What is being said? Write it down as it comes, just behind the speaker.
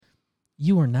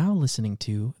You are now listening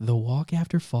to the Walk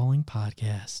After Falling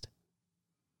podcast.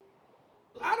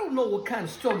 I don't know what kind of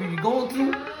struggle you're going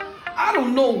through. I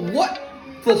don't know what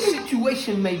the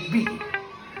situation may be,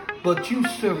 but you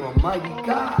serve a mighty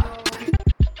God.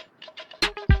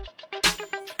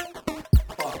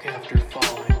 Walk after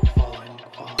falling.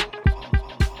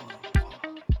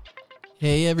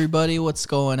 Hey everybody, what's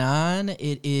going on?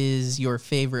 It is your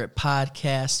favorite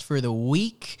podcast for the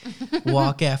week,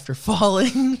 Walk After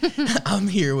Falling. I'm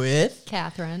here with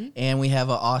Catherine. And we have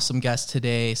an awesome guest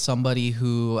today, somebody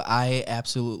who I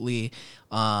absolutely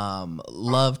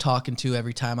love talking to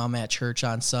every time I'm at church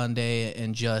on Sunday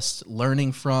and just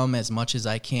learning from as much as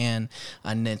I can.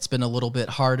 And it's been a little bit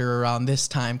harder around this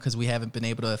time because we haven't been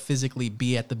able to physically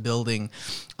be at the building.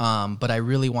 But I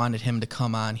really wanted him to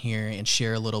come on here and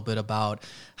share a little bit about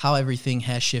how everything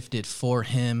has shifted for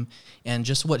him and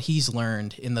just what he's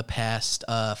learned in the past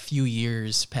few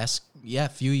years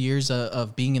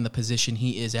of being in the position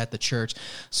he is at the church.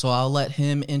 So I'll let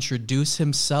him introduce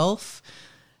himself.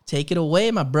 Take it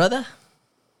away, my brother.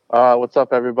 What's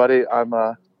up, everybody? I'm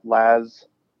Laz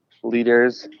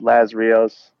Leaders, Laz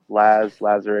Rios, Laz,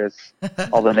 Lazarus,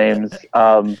 all the names.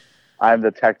 I'm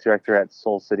the tech director at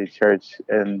Soul City Church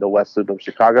in the West Loop of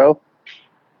Chicago.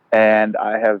 And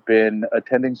I have been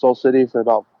attending Soul City for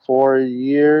about 4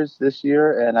 years this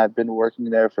year, and I've been working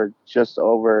there for just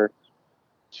over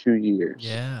 2 years.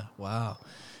 Yeah, wow.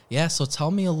 Yeah, so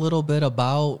tell me a little bit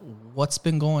about what's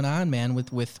been going on, man,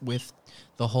 with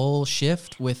the whole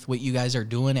shift with what you guys are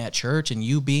doing at church and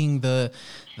you being the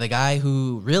guy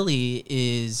who really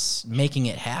is making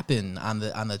it happen on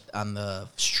the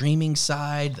streaming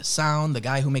side, the sound, the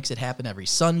guy who makes it happen every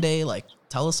Sunday. Like,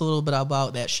 tell us a little bit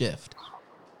about that shift.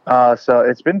 So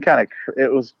it's been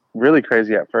it was really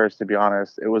crazy at first, to be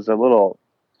honest. It was a little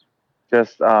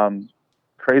just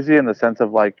crazy in the sense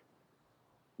of like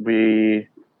we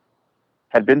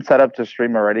had been set up to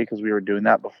stream already because we were doing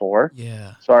that before.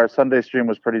 Yeah. So our Sunday stream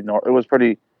was it was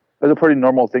a pretty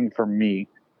normal thing for me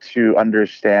to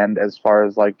understand as far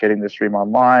as like getting the stream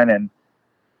online and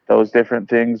those different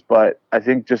things. But I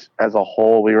think just as a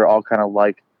whole, we were all kind of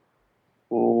like,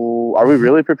 ooh, are we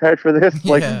really prepared for this?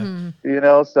 Like,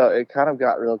 so it kind of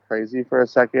got real crazy for a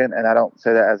second. And I don't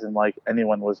say that as in like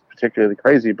anyone was particularly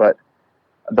crazy, but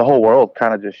the whole world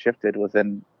kind of just shifted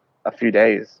within a few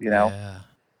days, Yeah.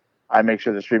 I make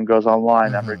sure the stream goes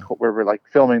online. We're like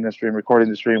filming the stream, recording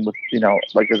the stream with,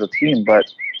 like as a team, but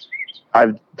I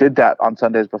did that on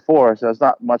Sundays before. So it's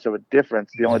not much of a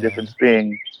difference. The only difference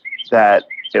being that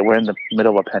we're in the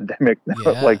middle of a pandemic now.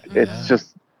 It's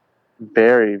just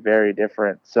very, very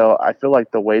different. So I feel like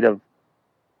the weight of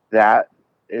that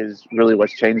is really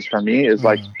what's changed for me is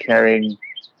like carrying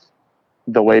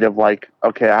the weight of like,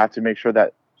 okay, I have to make sure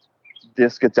that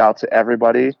this gets out to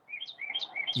everybody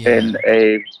in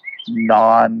a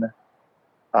non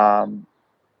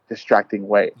distracting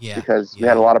way because we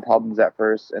had a lot of problems at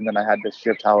first, and then I had to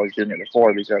shift how I was doing it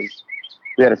before because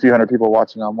we had a few hundred people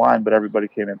watching online, but everybody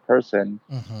came in person,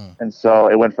 and so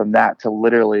it went from that to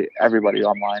literally everybody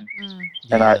online,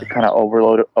 and I kind of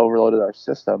overloaded our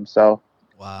system. So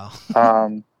wow.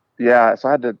 so I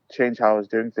had to change how I was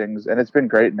doing things, and it's been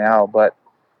great now, but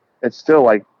it's still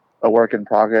like a work in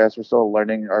progress. We're still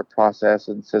learning our process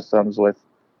and systems with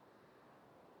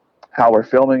how we're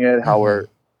filming it, how we're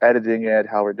editing it,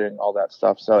 how we're doing all that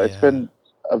stuff. So it's been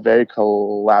a very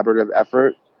collaborative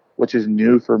effort, which is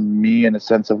new for me in a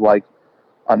sense of like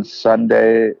on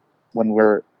Sunday when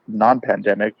we're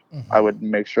non-pandemic, I would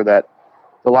make sure that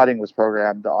the lighting was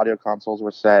programmed, the audio consoles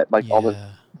were set, like all the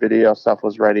video stuff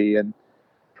was ready and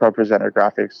Pro Presenter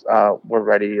graphics were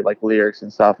ready, like lyrics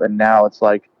and stuff. And now it's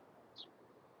like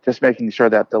just making sure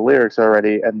that the lyrics are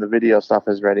ready and the video stuff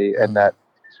is ready and that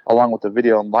along with the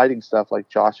video and lighting stuff, like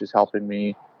Josh is helping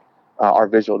me, our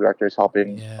visual director is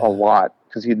helping a lot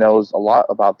because he knows a lot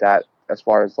about that as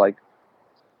far as like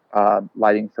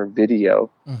lighting for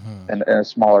video and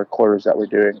smaller quarters that we're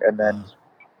doing. And then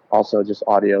also just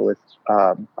audio with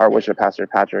our worship pastor,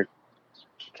 Patrick,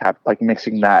 like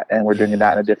mixing that, and we're doing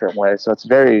that in a different way. So it's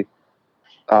very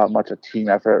much a team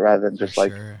effort rather than just so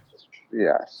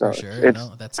it's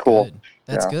that's cool. Good.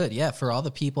 That's good. Yeah. For all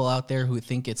the people out there who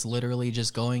think it's literally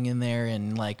just going in there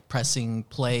and like pressing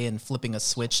play and flipping a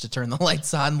switch to turn the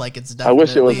lights on, like it's definitely, I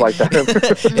wish it was like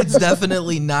that. It's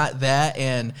definitely not that.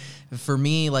 And for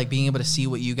me, like being able to see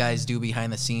what you guys do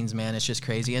behind the scenes, man, it's just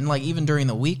crazy. And like even during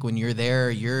the week when you're there,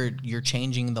 you're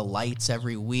changing the lights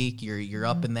every week. You're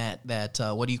up in that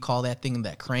what do you call that thing?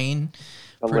 That crane?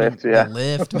 The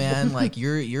lift, man. Like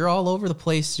you're all over the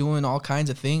place doing all kinds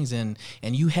of things, and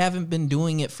you haven't been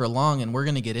doing it for long, and we're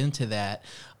gonna get into that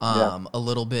a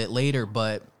little bit later.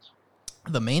 But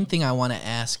the main thing I want to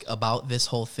ask about this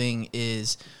whole thing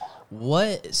is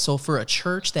so for a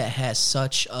church that has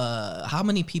such how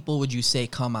many people would you say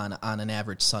come on an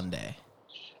average Sunday?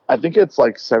 I think it's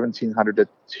like 1,700 to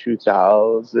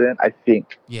 2,000. I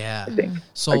think. Yeah.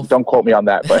 So like, don't quote me on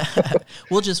that, but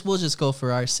we'll just go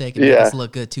for our sake and make us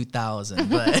look good. 2,000.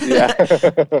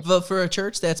 But but for a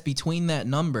church that's between that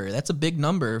number, that's a big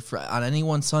number on any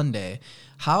one Sunday.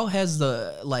 How has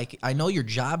I know your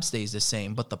job stays the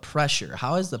same, but the pressure?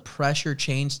 How has the pressure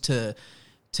changed to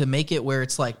make it where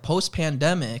it's like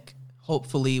post-pandemic?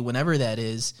 Hopefully, whenever that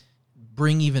is,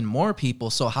 bring even more people.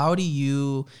 So how do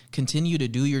you continue to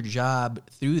do your job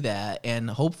through that and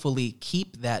hopefully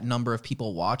keep that number of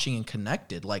people watching and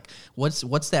connected? Like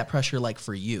what's that pressure like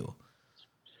for you?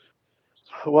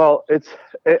 Well,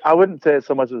 I wouldn't say it's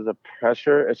so much as a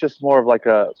pressure. It's just more of like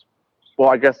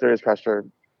I guess there is pressure.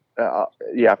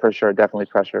 Yeah, for sure. Definitely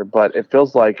pressure, but it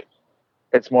feels like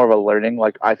it's more of a learning.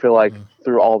 Like I feel like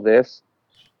through all this,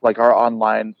 like our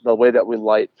online, the way that we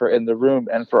light for in the room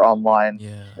and for online,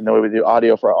 and the way we do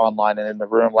audio for online and in the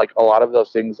room, like a lot of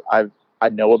those things I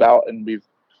know about and we've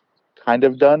kind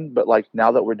of done, but like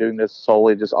now that we're doing this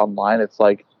solely just online, it's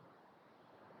like,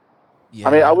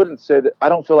 I mean, I wouldn't say that, I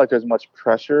don't feel like there's much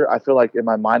pressure. I feel like in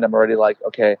my mind, I'm already like,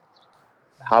 okay,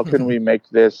 how can we make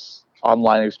this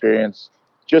online experience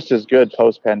just as good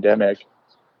post-pandemic,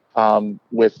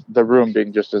 with the room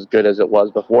being just as good as it was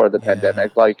before the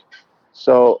pandemic. Like,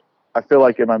 so I feel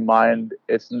like in my mind,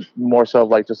 it's more so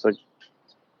like just like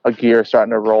a gear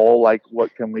starting to roll. Like,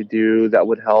 what can we do that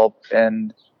would help,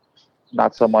 and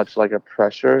not so much like a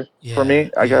pressure for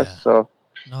me, I guess. So,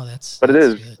 no, but it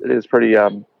is pretty.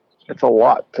 It's a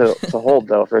lot to hold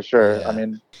though, for sure. I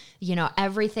mean,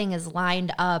 everything is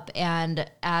lined up, and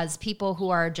as people who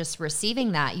are just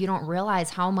receiving that, you don't realize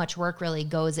how much work really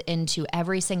goes into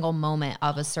every single moment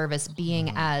of a service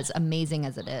being as amazing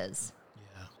as it is.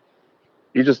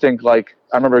 You just think like,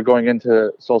 I remember going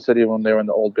into Soul City when they were in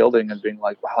the old building and being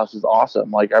like, wow, this is awesome.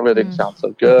 Like everything sounds so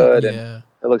good and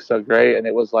it looks so great. And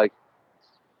it was like,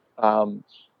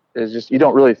 it's just, you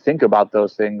don't really think about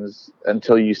those things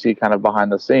until you see kind of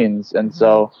behind the scenes. And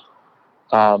so,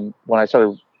 when I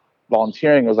started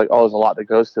volunteering, it was like, oh, there's a lot that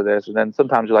goes to this. And then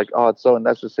sometimes you're like, oh, it's so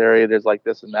unnecessary. There's like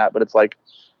this and that, but it's like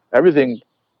everything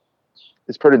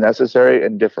is pretty necessary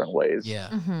in different ways.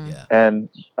 And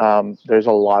there's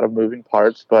a lot of moving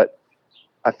parts, but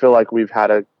I feel like we've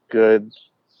had a good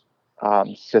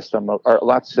system, or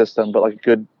not system, but like a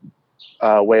good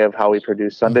way of how we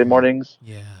produce Sunday mornings.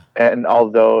 And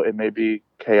although it may be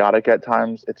chaotic at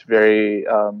times, it's very,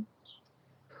 I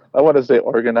want to say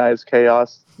organized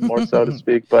chaos, more so to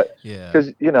speak, but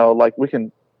because, like we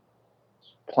can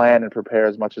plan and prepare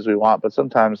as much as we want, but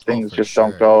sometimes things just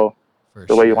don't go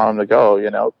the way you want them to go,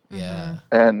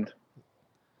 and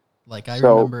like I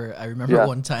remember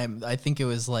one time, I think it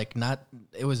was like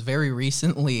it was very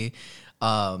recently,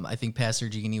 I think Pastor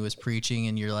Jeannie was preaching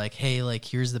and you're like, hey, like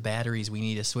here's the batteries, we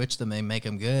need to switch them and make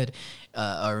them good,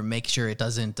 or make sure it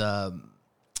doesn't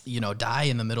die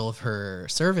in the middle of her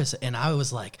service. And I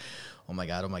was like, oh my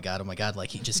God. Like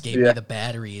he just gave me the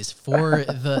batteries for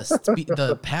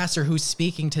the pastor who's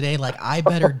speaking today. Like I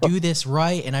better do this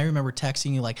right. And I remember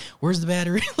texting you like, where's the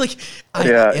battery? Like,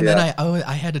 then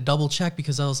I had to double check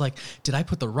because I was like, did I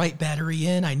put the right battery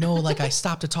in? I know, like I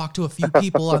stopped to talk to a few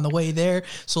people on the way there.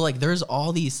 So like, there's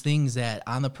all these things that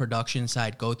on the production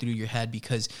side go through your head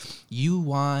because you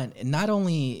want not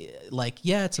only like,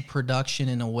 it's a production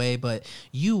in a way, but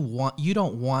you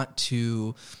don't want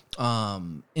to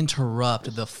interrupt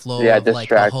the flow of like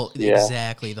the whole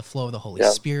the flow of the Holy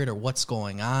Spirit or what's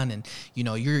going on. And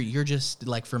you're just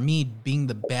like, for me being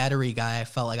the battery guy, I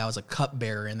felt like I was a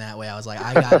cupbearer in that way. I was like,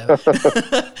 I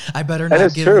gotta I better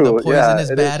not give him the poisonous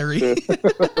battery.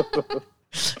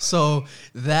 So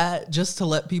that, just to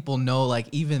let people know, like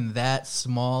even that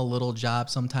small little job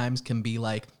sometimes can be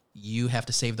like, you have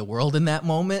to save the world in that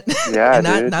moment.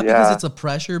 And not because it's a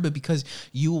pressure, but because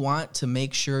you want to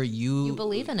make sure you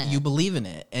believe in it. You believe in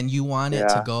it and you want it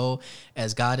to go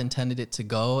as God intended it to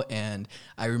go. And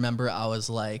I remember I was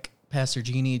like, Pastor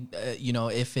Jeannie,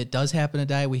 if it does happen to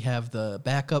die, we have the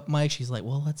backup mic. She's like,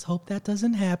 well, let's hope that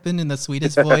doesn't happen, in the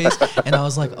sweetest voice. And I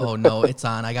was like, oh no, it's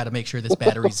on. I got to make sure this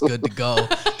battery's good to go.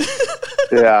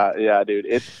 Dude.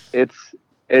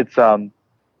 It's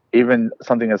even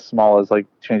something as small as like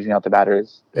changing out the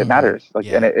batteries, it matters. Like,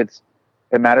 and it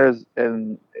matters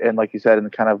in like you said, in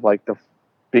kind of like the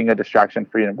being a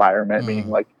distraction-free environment. Meaning,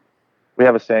 like we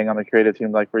have a saying on the creative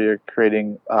team, like where you're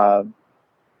creating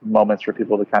moments for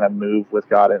people to kind of move with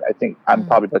God. And I think I'm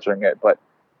probably butchering it,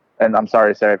 and I'm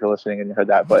sorry, Sarah, if you're listening and you heard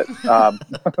that, but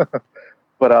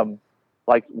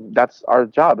like that's our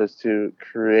job, is to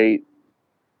create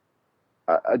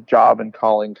a job and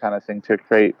calling kind of thing, to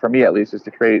create, for me at least, is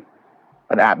to create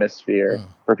an atmosphere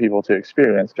for people to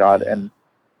experience God. Yeah. And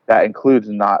that includes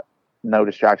no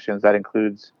distractions. That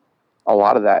includes a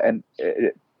lot of that. And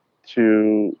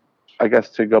I guess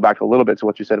to go back a little bit to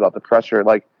what you said about the pressure,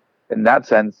 like in that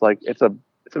sense, like it's a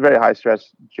very high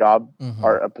stress job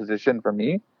or a position for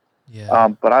me. Yeah.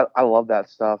 But I love that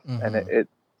stuff. And it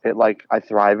like, I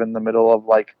thrive in the middle of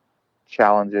like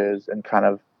challenges and kind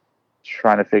of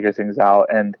trying to figure things out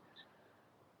and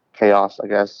chaos, I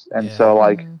guess. And so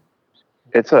like,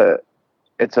 it's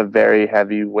a very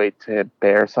heavy weight to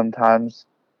bear sometimes,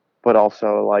 but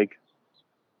also like,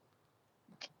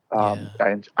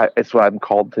 it's what I'm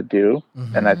called to do.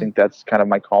 And I think that's kind of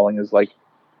my calling, is like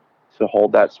to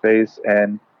hold that space.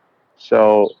 And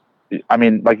so, I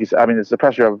mean, like you said, I mean, it's the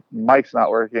pressure of mics not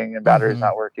working and batteries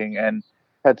not working and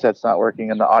headsets not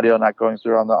working and the audio not going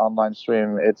through on the online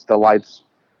stream. It's the lights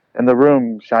in the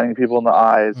room shining people in the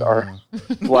eyes or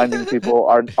blinding people,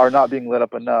 are not being lit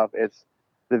up enough. It's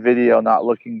the video not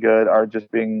looking good, or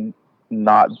just being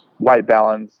not white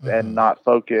balanced and not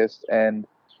focused. And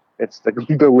it's the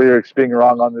lyrics being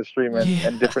wrong on the stream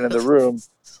and different in the room.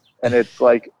 And it's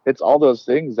like, it's all those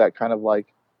things that kind of like,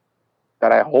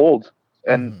 that I hold,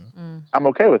 and I'm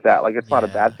okay with that. Like, it's not a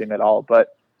bad thing at all,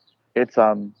 but it's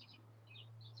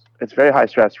very high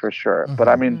stress for sure. But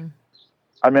I mean,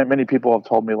 many people have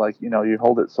told me, like, you know, you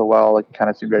hold it so well, like, you kind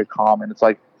of seem very calm. And it's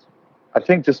like, I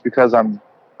think just because I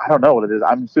don't know what it is.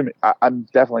 I'm assuming, I'm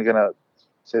definitely going to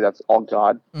say that's all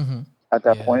God at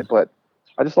that point, but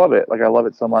I just love it. Like, I love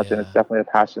it so much, and it's definitely a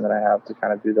passion that I have to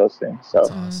kind of do those things. So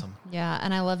that's awesome. Yeah,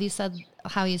 and I love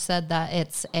how you said that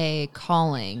it's a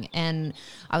calling. And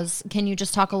can you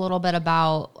just talk a little bit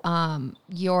about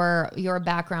your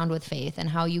background with faith and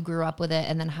how you grew up with it,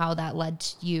 and then how that led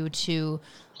you to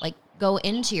like go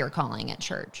into your calling at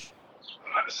church?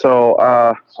 So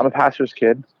I'm a pastor's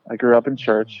kid. I grew up in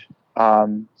church.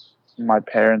 My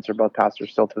parents are both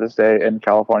pastors still to this day in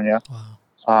California.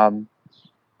 Wow.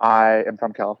 I am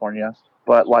from California,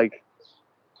 but like,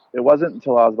 it wasn't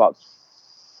until I was about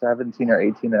 17 or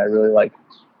 18 that I really like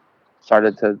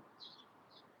started to,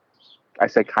 I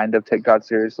say, kind of take God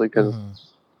seriously, because I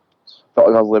felt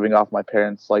like I was living off my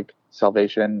parents' like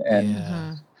salvation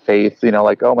and faith, you know,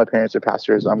 like, oh, my parents are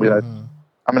pastors, I'm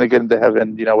gonna get into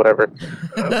heaven, you know, whatever.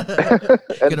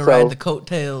 Gonna ride the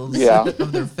coattails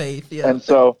of their faith. Yeah. And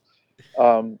so,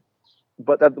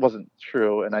 but that wasn't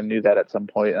true, and I knew that at some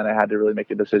point, and I had to really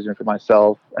make a decision for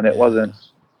myself. And it wasn't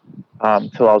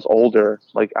till I was older,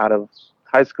 like out of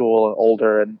high school and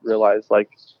older, and realized like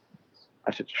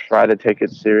I should try to take it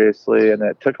seriously. And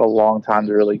it took a long time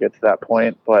to really get to that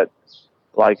point. But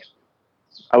like,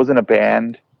 I was in a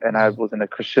band, and I was in a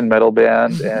Christian metal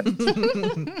band,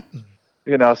 and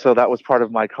you know, so that was part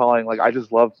of my calling. Like, I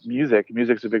just love music.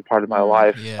 Music's a big part of my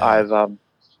life. Yeah. I've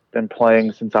been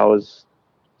playing since I was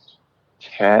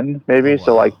 10 maybe. Oh, wow.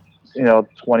 So like, you know,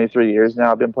 23 years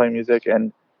now I've been playing music,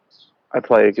 and I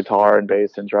play guitar and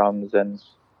bass and drums, and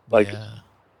like,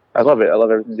 I love it. I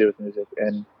love everything to do with music,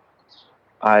 and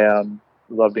I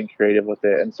love being creative with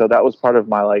it. And so that was part of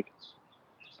my, like,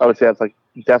 I would say that's like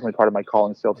definitely part of my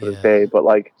calling still to this day. But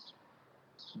like,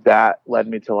 that led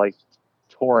me to like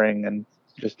touring and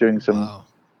just doing some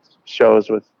shows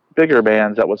with bigger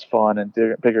bands. That was fun, and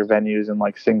bigger venues, and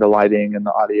like seeing the lighting and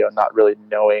the audio, not really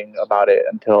knowing about it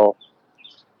until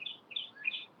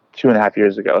 2.5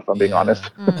 years ago, if I'm being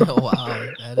honest. Oh, wow.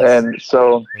 That is and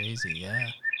so crazy.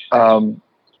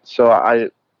 So I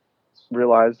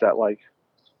realized that like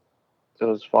it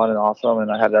was fun and awesome, and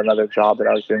I had another job that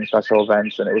I was doing special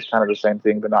events, and it was kind of the same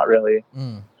thing, but not really.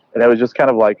 And it was just kind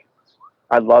of like,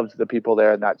 I loved the people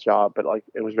there in that job, but like,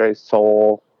 it was very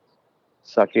soul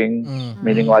sucking,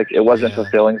 meaning like it wasn't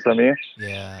fulfilling for me.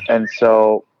 And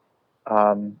so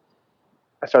I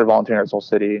started volunteering at Soul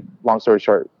City. Long story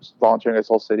short, volunteering at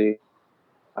Soul City,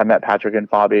 I met Patrick and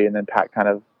Fabi, and then Pat kind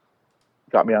of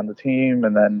got me on the team.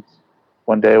 And then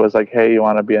one day was like, hey, you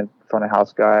want to be in front of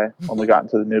house guy when we got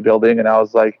into the new building? And I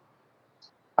was like,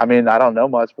 I mean, I don't know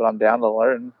much, but I'm down to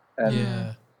learn.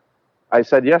 And I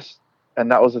said yes. And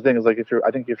that was the thing, is like,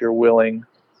 I think if you're willing,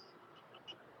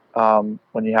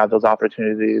 when you have those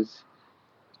opportunities,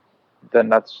 then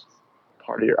that's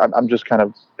part of your, I'm just kind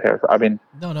of I mean,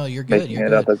 no, you're good. Making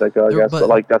it up as I go, I guess. But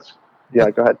like, that's, go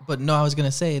ahead. But no, I was going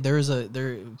to say,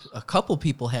 a couple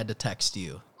people had to text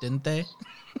you, didn't they?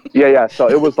 Yeah. So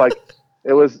it was like,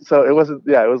 it was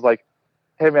like,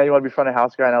 hey man, you want to be front of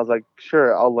house guy? And I was like,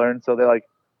 sure, I'll learn. So they like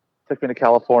took me to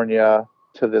California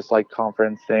to this like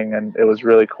conference thing, and it was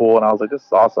really cool. And I was like, this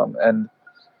is awesome. And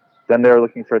then they were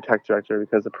looking for a tech director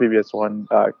because the previous one,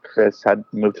 Chris, had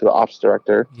moved to the ops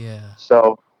director. Yeah.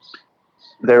 So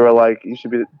they were like, you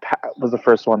should be, was the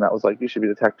first one that was like, you should be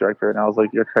the tech director. And I was like,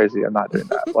 you're crazy. I'm not doing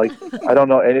that. Like, I don't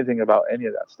know anything about any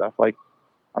of that stuff. Like,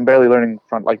 I'm barely learning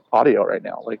from like audio right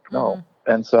now. Like, no.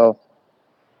 And so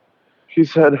he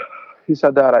said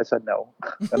that, I said no.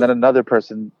 And then another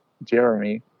person,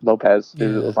 Jeremy Lopez,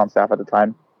 who was on staff at the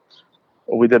time,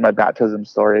 we did my baptism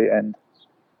story, and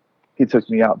he took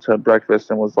me out to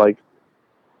breakfast and was like,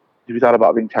 have you thought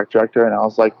about being tech director? And I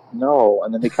was like, no.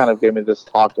 And then he kind of gave me this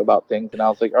talk about things, and I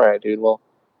was like, all right, dude, well,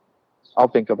 I'll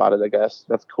think about it, I guess.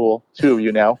 That's cool. 2 of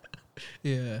you now.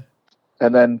 Yeah.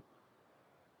 And then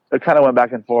it kind of went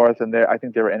back and forth, and I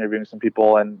think they were interviewing some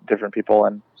people and different people,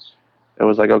 and it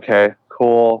was like, okay,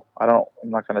 cool. I'm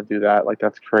not going to do that. Like,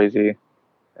 that's crazy.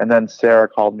 And then Sarah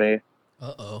called me.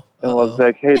 And was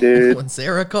like, hey, dude. When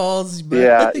Sarah calls, you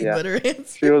better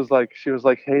answer. She was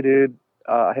like, hey, dude.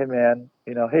 Hey, man.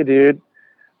 Hey, dude.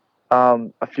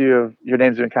 A few of your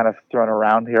names have been kind of thrown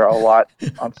around here a lot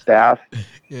on staff.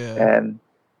 Yeah. And,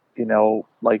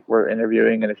 like, we're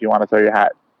interviewing, and if you want to throw your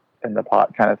hat in the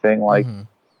pot kind of thing, like,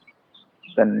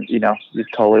 then, you're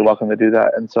totally welcome to do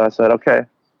that. And so I said, okay,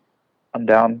 I'm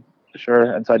down.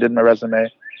 Sure. And so I did my resume,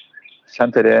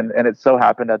 sent it in, and it so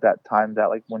happened at that time that,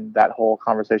 like, when that whole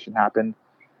conversation happened,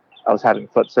 I was having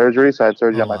foot surgery. So I had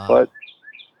surgery on my foot,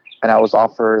 and I was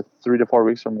off for 3 to 4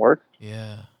 weeks from work.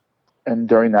 Yeah. And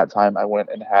during that time, I went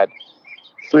and had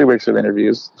 3 weeks of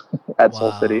interviews at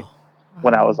Soul City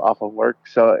when I was off of work.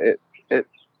 So it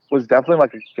was definitely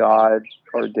like a God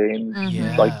ordained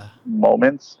like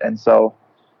moments. And so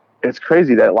it's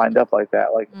crazy that it lined up like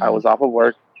that. Like I was off of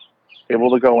work,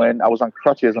 able to go in. I was on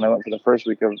crutches when I went for the first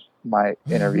week of my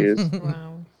interviews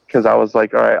because I was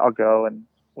like, all right, I'll go and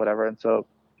whatever. And so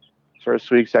first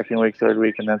week, second week, third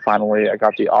week, and then finally I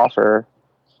got the offer.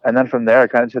 And then from there, I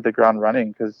kind of hit the ground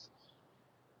running because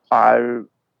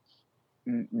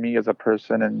me as a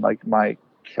person and like my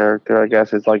character, I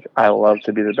guess, is like I love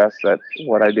to be the best at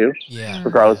what I do,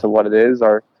 regardless of what it is,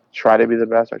 or try to be the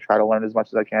best. I try to learn as much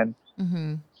as I can.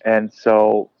 And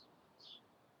so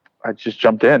I just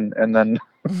jumped in, and then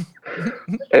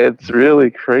it's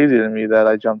really crazy to me that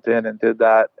I jumped in and did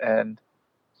that, and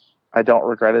I don't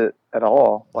regret it at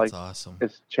all. Like, that's awesome.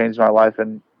 It's changed my life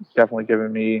and definitely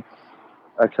given me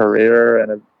a career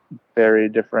and a very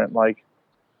different like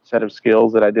set of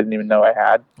skills that I didn't even know I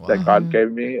had that God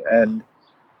gave me. And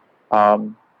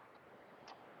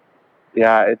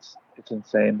it's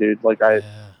insane, dude. Like I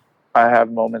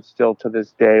have moments still to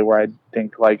this day where I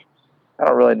think like I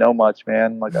don't really know much,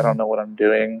 man. Like I don't know what I'm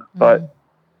doing. But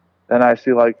then I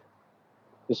see like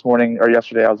this morning or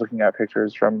yesterday I was looking at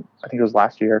pictures from I think it was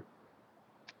last year.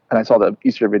 And I saw the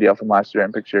Easter video from last year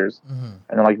in pictures, and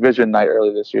then like Vision Night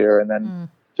early this year, and then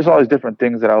just all these different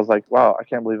things that I was like, wow, I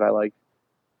can't believe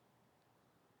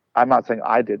I'm not saying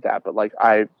I did that, but like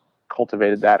I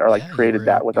cultivated that or like created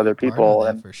that with other people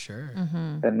and for sure,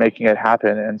 and making it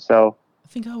happen. And so I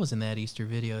think I was in that Easter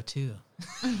video too.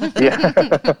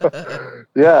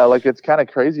 Yeah, like it's kind of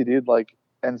crazy, dude. Like,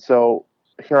 and so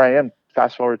here I am,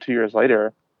 fast forward 2 years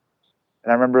later.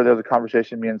 And I remember there was a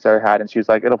conversation me and Sarah had, and she's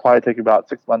like, it'll probably take about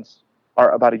 6 months or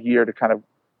about a year to kind of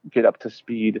get up to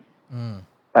speed. And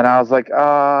I was like,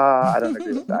 I don't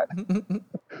agree with that. And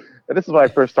this is when I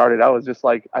first started. I was just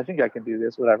like, I think I can do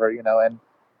this, whatever, And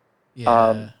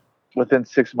within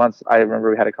 6 months, I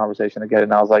remember we had a conversation again,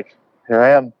 and I was like, here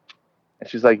I am. And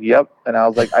she's like, yep. And I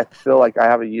was like, I feel like I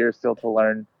have a year still to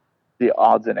learn the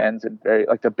odds and ends and very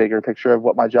like the bigger picture of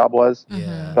what my job was.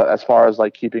 But as far as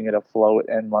like keeping it afloat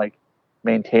and like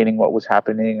maintaining what was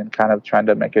happening and kind of trying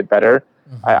to make it better,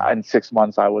 in 6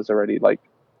 months I was already like,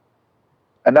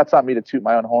 and that's not me to toot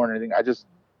my own horn or anything.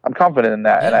 I'm confident in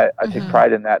that, and I take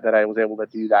pride in that I was able to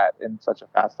do that in such a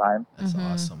fast time. That's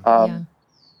awesome.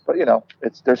 But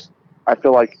I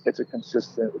feel like it's a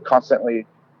constantly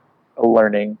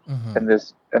learning in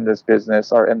this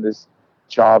business or in this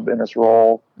job, in this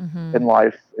role in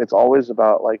life. It's always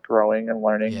about like growing and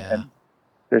learning, and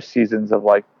there's seasons of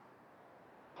like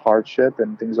hardship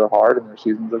and things are hard, and there's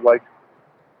seasons of like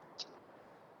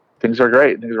things are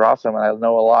great, things are awesome, and I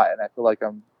know a lot, and I feel like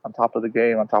I'm on top of the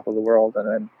game, on top of the world. And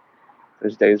then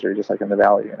there's days where you're just like in the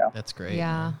valley, That's great.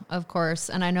 Yeah, of course.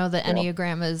 And I know that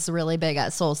Enneagram is really big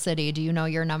at Soul City. Do you know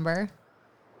your number?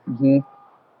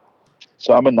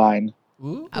 So I'm a 9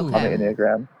 Ooh. on the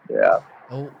Enneagram. Yeah.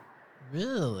 Oh,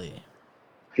 really?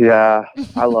 Yeah,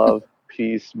 I love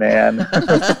peace, man.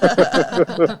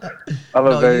 I'm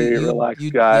a very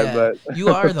relaxed guy, but you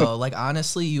are though. Like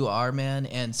honestly, you are, man.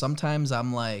 And sometimes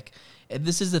I'm like,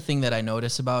 this is the thing that I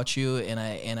notice about you, and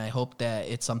I hope that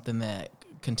it's something that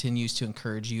continues to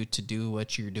encourage you to do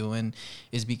what you're doing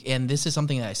and this is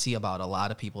something that I see about a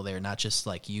lot of people there, not just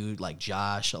like you, like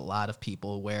Josh, a lot of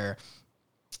people where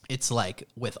it's like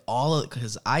with all of,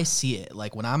 because I see it,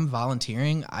 like when I'm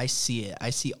volunteering, I see it. I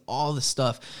see all the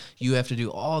stuff you have to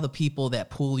do, all the people that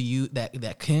pull you,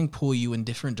 that can pull you in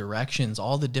different directions,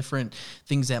 all the different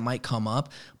things that might come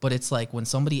up. But it's like when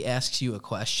somebody asks you a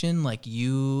question, like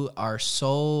you are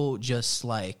so just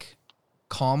like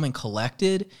calm and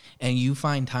collected, and you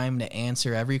find time to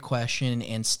answer every question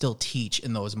and still teach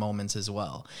in those moments as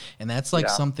well. And that's like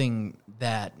something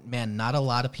that, man, not a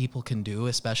lot of people can do,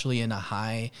 especially in a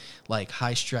high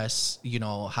stress,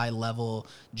 high level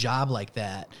job like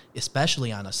that,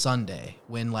 especially on a Sunday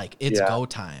when like it's go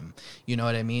time, you know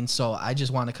what I mean? So I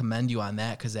just want to commend you on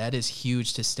that, because that is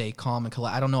huge to stay calm and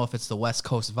collect. I don't know if it's the West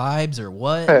Coast vibes or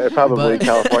what. Probably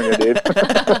California, dude.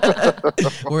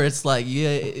 Where it's like, yeah,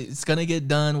 it's going to get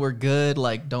done, we're good,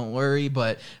 like don't worry.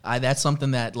 But that's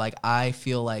something that like I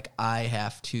feel like I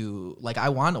have to, like I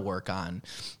want to work on,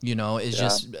 is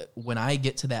just when I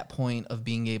get to that point of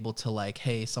being able to like,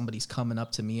 hey, somebody's coming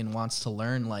up to me and wants to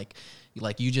learn, like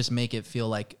you just make it feel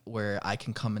like where I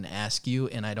can come and ask you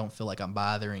and I don't feel like I'm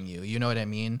bothering you, you know what I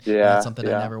mean? Yeah, and that's something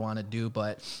I never want to do.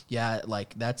 But yeah,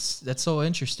 like that's so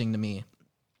interesting to me.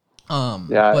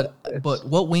 But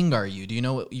what wing are you? Do you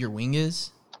know what your wing is?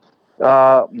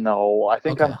 No, I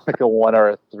think I'm like a 1 or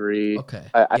a 3. Okay.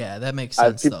 That makes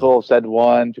sense. People said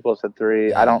 1, people said 3.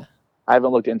 Yeah. I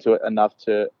haven't looked into it enough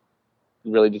to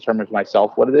really determine for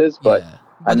myself what it is, but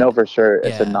I know for sure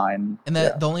it's a 9. And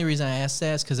the only reason I asked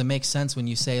that is because it makes sense when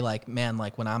you say like, man,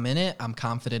 like when I'm in it, I'm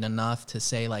confident enough to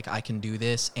say like I can do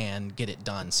this and get it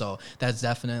done. So that's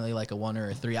definitely like a 1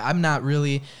 or a 3. I'm not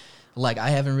really. Like I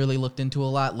haven't really looked into a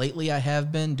lot lately. I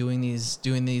have been doing these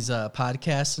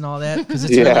podcasts and all that, because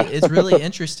it's really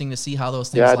interesting to see how those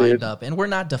things lined up. And we're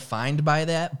not defined by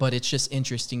that, but it's just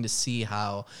interesting to see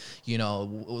how,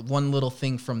 one little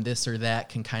thing from this or that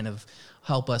can kind of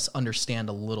help us understand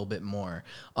a little bit more.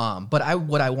 But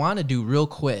what I want to do real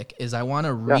quick is I want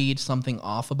to read something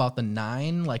off about the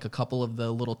 9, like a couple of the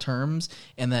little terms,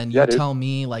 and then you tell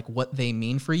me like what they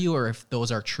mean for you or if those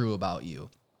are true about you.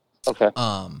 Okay.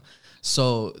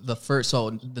 So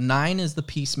the 9 is the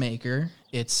peacemaker.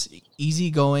 It's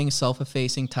easygoing,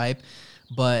 self-effacing type,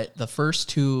 but the first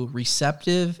 2,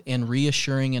 receptive and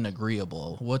reassuring and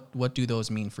agreeable. What do those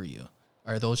mean for you?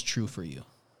 Are those true for you?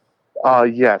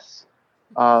 Yes.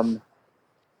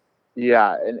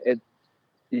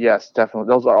 Yes, definitely.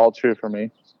 Those are all true for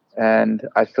me. And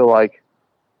I feel like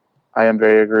I am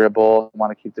very agreeable,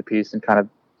 want to keep the peace and kind of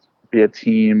be a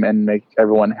team and make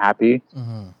everyone happy.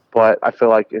 Mm-hmm. But I feel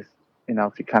like if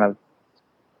you kind of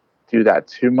do that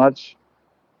too much,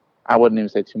 I wouldn't even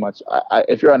say too much.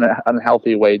 If you're in an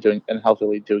unhealthy way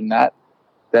unhealthily doing that,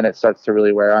 then it starts to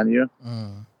really wear on you.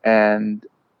 Mm. And,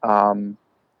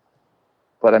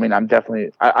 but I mean, I'm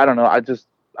definitely, I don't know.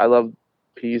 I love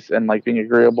peace and like being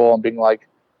agreeable and being like,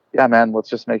 yeah, man, let's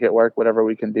just make it work, whatever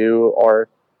we can do. Or,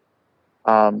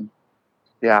 I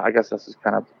guess this is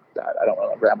kind of that. I don't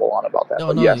want to ramble on about that.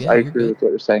 But yes, I agree with what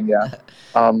you're saying. Yeah.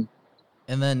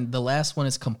 And then the last one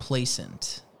is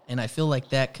complacent. And I feel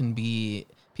like that can be,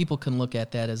 people can look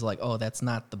at that as like, oh, that's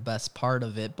not the best part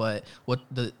of it. But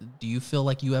do you feel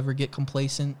like you ever get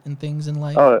complacent in things in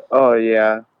life? Oh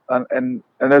yeah. And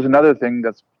there's another thing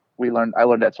I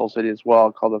learned at Soul City as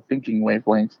well, called the thinking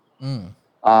wavelength. Mm.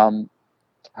 And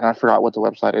I forgot what the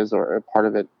website is or a part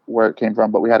of it, where it came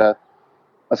from, but we had a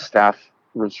staff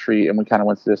retreat and we kind of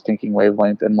went through this thinking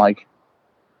wavelength, and like,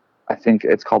 I think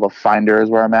it's called a finder is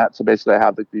where I'm at. So basically I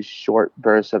have like these short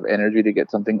bursts of energy to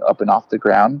get something up and off the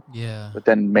ground. Yeah. But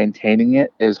then maintaining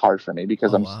it is hard for me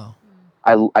because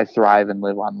I thrive and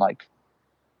live on like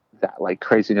that, like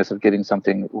craziness of getting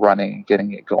something running,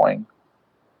 getting it going.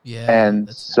 Yeah.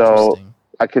 And so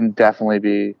I can definitely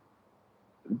be,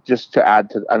 just to add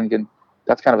to, I mean,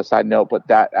 that's kind of a side note, but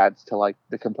that adds to like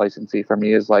the complacency for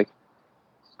me is like,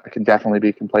 I can definitely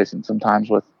be complacent sometimes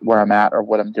with where I'm at or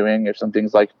what I'm doing. If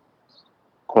something's like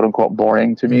quote unquote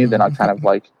boring to me, then I kind of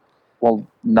like,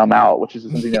 numb out, which is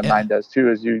something that 9 does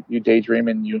too, is you daydream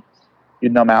and you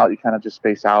numb out, you kind of just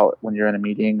space out when you're in a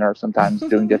meeting or sometimes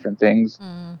doing different things.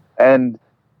 And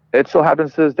it still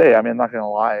happens to this day. I mean, I'm not going to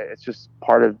lie. It's just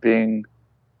part of being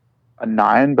a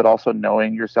 9, but also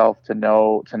knowing yourself to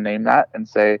name that and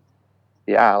say,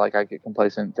 yeah, like I get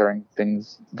complacent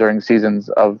during seasons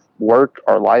of work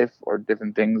or life or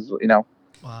different things,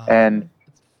 Wow. And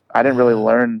I didn't really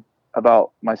learn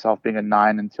about myself being a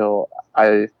 9 until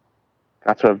I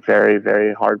got to a very,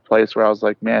 very hard place where I was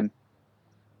like, man,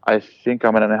 I think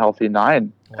I'm in a healthy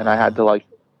 9. Wow. And I had to like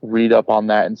read up on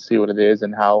that and see what it is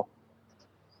and how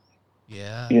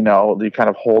Yeah. you know, you kind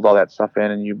of hold all that stuff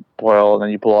in and you boil and then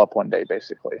you blow up one day,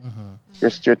 basically.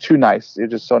 You're too nice. You're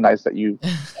just so nice that you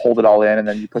hold it all in and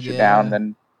then you push it down.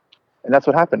 And that's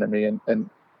what happened to me. And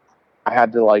I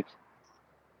had to go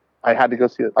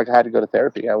see it. Like, I had to go to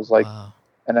therapy. I was like, Wow.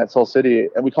 and at Soul City,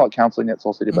 and we call it counseling at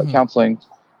Soul City, but counseling,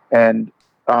 and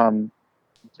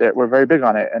we're very big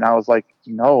on it. And I was like,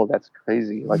 no, that's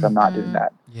crazy. Like, I'm not doing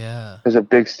that. Yeah. There's a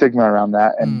big stigma around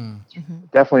that. And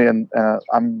definitely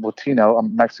I'm Latino,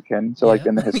 I'm Mexican. So like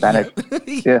in the Hispanic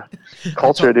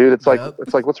culture, dude, it's like,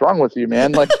 what's wrong with you,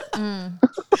 man? Like,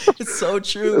 it's so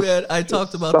true, man. I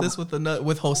talked about this with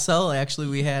Hosel, actually,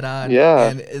 we had on. Yeah.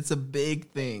 And it's a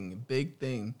big thing.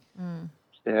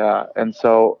 Yeah. And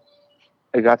so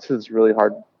it got to this really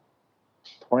hard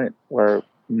point where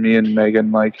me and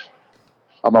Megan, like,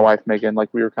 my wife Megan, like,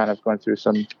 we were kind of going through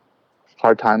some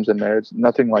hard times in marriage.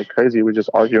 Nothing like crazy. We were just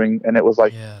arguing, and it was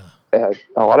like a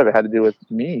lot of it had to do with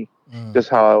me, just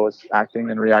how I was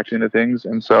acting and reacting to things.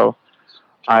 And so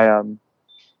I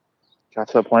got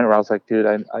to the point where I was like, dude,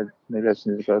 I maybe I just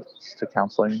need to go to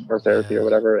counseling or therapy or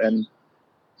whatever. And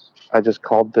I just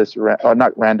called this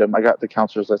not random. I got the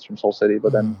counselor's list from Soul City,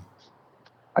 but then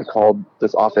I called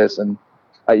this office and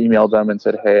I emailed them and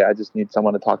said, hey, I just need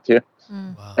someone to talk to.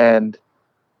 Wow. And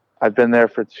I've been there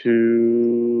for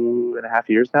 2.5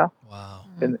 years now. Wow.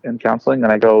 In counseling,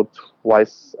 and I go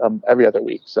twice every other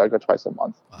week. So I go twice a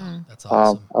month. Wow. That's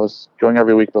awesome. I was going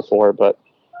every week before, but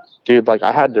dude, like,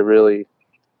 I had to really,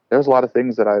 there's a lot of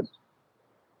things that I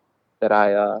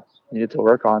needed to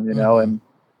work on, you know, and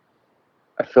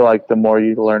I feel like the more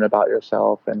you learn about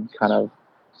yourself and kind of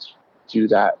do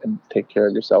that and take care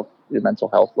of yourself, your mental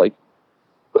health, like,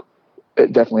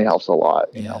 it definitely helps a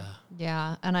lot, you know?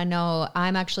 Yeah. And I know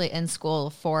I'm actually in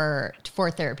school for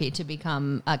therapy to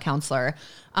become a counselor.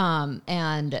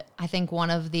 And I think one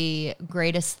of the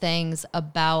greatest things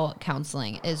about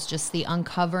counseling is just the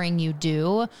uncovering you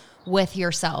do with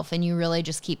yourself. And you really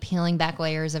just keep peeling back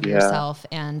layers of yourself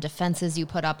and defenses you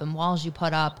put up and walls you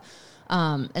put up.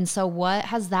 And so what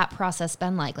has that process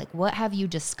been like? Like, what have you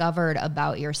discovered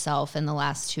about yourself in the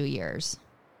last 2 years?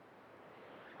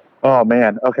 Oh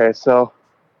man. Okay. So,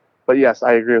 but yes,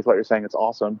 I agree with what you're saying. It's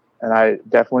awesome. And I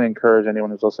definitely encourage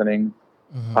anyone who's listening,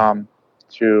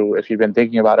 to, if you've been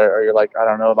thinking about it or you're like, I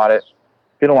don't know about it,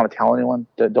 if you don't want to tell anyone,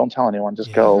 don't tell anyone,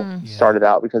 just go start it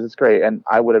out, because it's great. And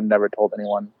I would have never told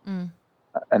anyone.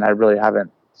 And I really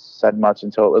haven't said much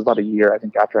until it was about a year, I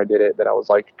think, after I did it, that I was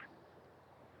like,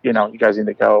 you know, you guys need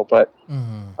to go. But,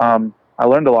 I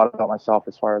learned a lot about myself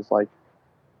as far as like,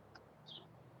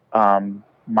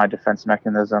 my defense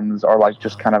mechanisms, or like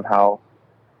just kind of how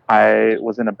I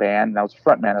was in a band and I was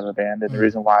frontman of a band. And the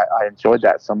reason why I enjoyed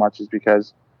that so much is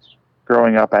because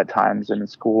growing up at times and in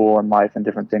school and life and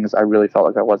different things, I really felt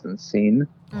like I wasn't seen.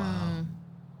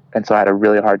 And so I had a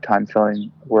really hard time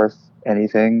feeling worth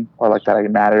anything, or like that I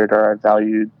mattered, or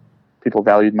people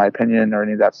valued my opinion, or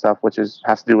any of that stuff, which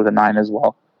has to do with the 9 as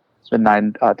well, the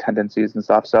 9 tendencies and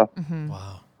stuff. So,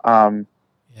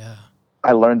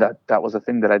 I learned that was a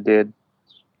thing that I did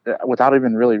without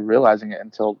even really realizing it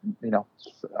until, you know,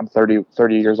 I'm 30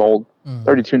 years old,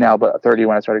 32 now, but 30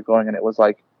 when I started going. And it was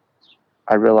like,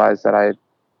 I realized that I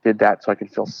did that so I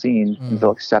could feel seen and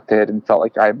feel accepted and felt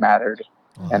like I mattered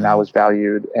and I was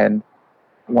valued. And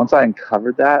once I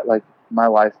uncovered that, like, my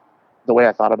life, the way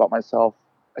I thought about myself,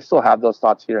 I still have those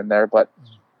thoughts here and there, but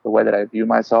the way that I view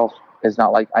myself is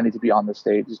not like I need to be on the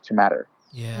stage to matter.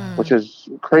 Which is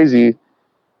crazy,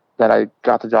 that I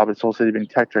got the job at Soul City being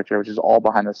tech director, which is all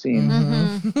behind the scenes.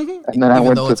 And then I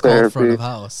went to therapy. Front of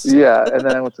house. And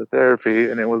then I went to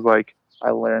therapy, and it was like, I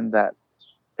learned that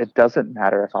it doesn't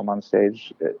matter if I'm on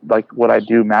stage. Like, what I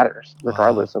do matters,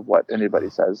 regardless of what anybody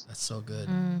says. That's so good.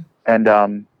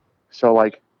 And so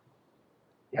like,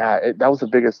 that was the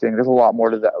biggest thing. There's a lot more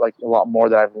to that, like a lot more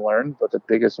that I've learned, but the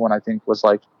biggest one I think was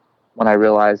like when I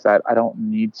realized that I don't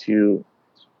need to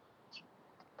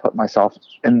put myself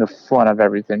in the front of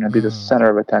everything and be the center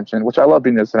of attention, which I love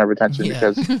being the center of attention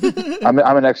because I'm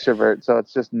an extrovert, so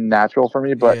it's just natural for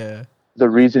me. But the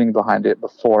reasoning behind it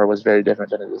before was very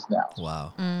different than it is now.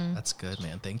 Wow, that's good,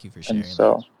 man. Thank you for sharing. And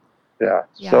so,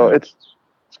 so it's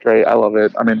great. I love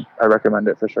it. I mean, I recommend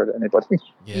it for sure to anybody.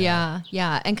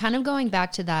 Yeah. And kind of going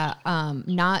back to that,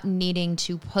 not needing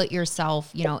to put yourself,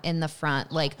 you know, in the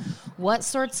front. Like, what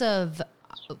sorts of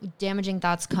damaging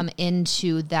thoughts come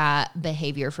into that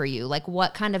behavior for you? Like,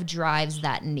 what kind of drives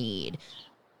that need?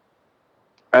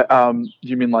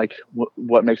 You mean like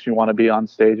what makes me want to be on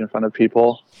stage in front of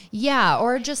people? Yeah,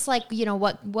 or just like,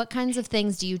 what kinds of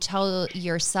things do you tell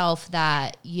yourself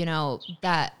that,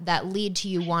 that lead to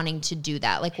you wanting to do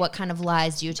that? Like what kind of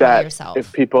lies do you tell That yourself?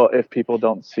 if people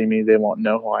don't see me, they won't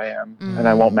know who I am, and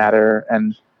I won't matter,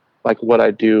 and like what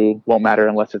I do won't matter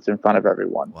unless it's in front of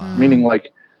everyone. Wow. Meaning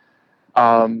like, if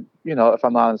I'm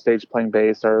not on stage playing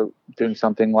bass or doing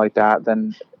something like that,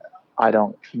 then I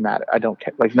don't matter. I don't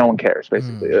care. Like no one cares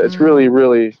basically. It's really,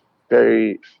 really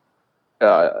very,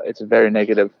 it's a very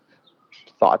negative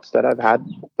thoughts that I've had.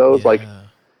 Those like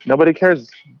nobody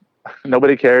cares.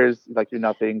 Nobody cares. Like you're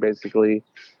nothing basically.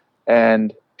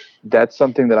 And that's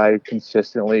something that I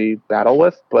consistently battle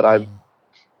with, but I've,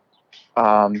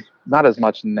 not as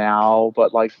much now,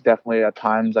 but like definitely at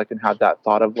times I can have that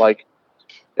thought of like,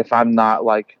 if I'm not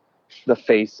like the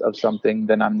face of something,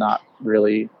 then I'm not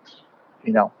really,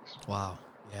 Wow.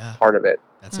 Yeah. part of it.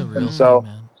 That's a real So-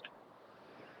 thing,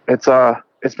 man.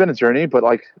 It's been a journey, but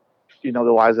like, the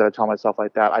lies that I tell myself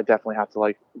like that, I definitely have to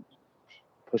like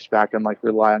push back and like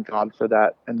rely on God for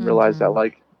that and realize that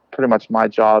like pretty much my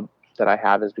job that I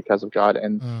have is because of God,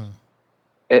 and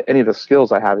any of the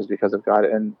skills I have is because of God,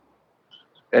 and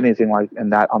anything like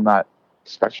in that on that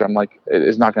spectrum, like it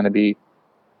is not going to be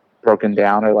broken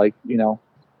down or like,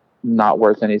 not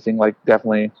worth anything. Like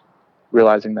definitely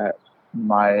realizing that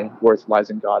my worth lies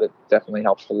in God, it definitely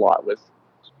helps a lot with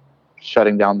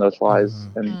shutting down those lies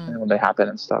and when they happen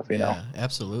and stuff, you know? Yeah,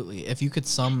 absolutely. If you could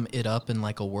sum it up in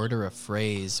like a word or a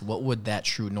phrase, what would that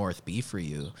true north be for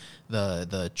you?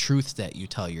 The truth that you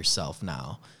tell yourself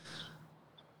now.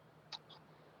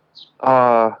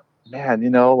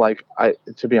 Man, like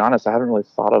to be honest, I haven't really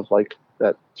thought of like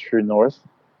that true north.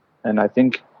 And I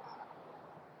think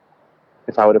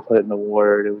if I would have put it in a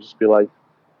word, it would just be like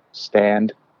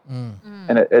stand.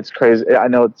 And it's crazy. I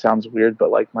know it sounds weird, but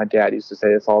like my dad used to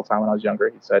say this all the time when I was younger.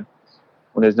 He said,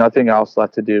 when there's nothing else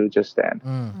left to do, just stand.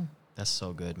 That's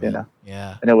so good, man.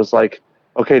 Yeah. And it was like,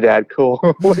 okay, Dad, cool.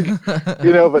 Like,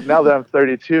 but now that I'm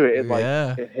 32,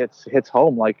 it hits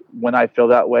home. Like when I feel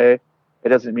that way, it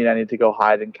doesn't mean I need to go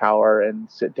hide and cower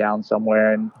and sit down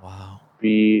somewhere and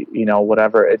be,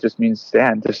 whatever. It just means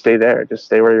stand. Just stay there. Just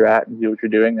stay where you're at and do what you're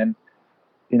doing, and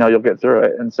you'll get through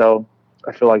it. And so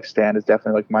I feel like stand is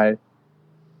definitely like my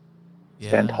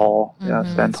stand tall. Yeah,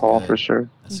 stand tall for sure.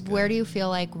 Where do you feel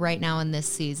like right now in this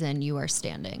season you are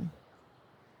standing?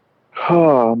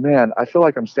 Oh man, I feel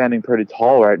like I'm standing pretty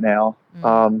tall right now.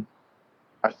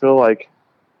 I feel like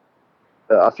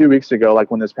a few weeks ago,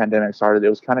 like when this pandemic started, it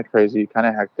was kind of crazy, kind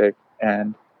of hectic,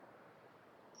 and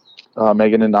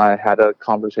Megan and I had a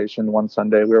conversation one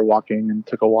Sunday. We were walking and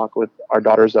took a walk with our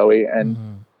daughter Zoe,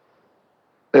 and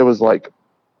it was like,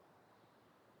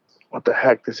 what the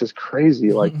heck? This is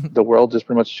crazy. Like the world just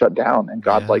pretty much shut down, and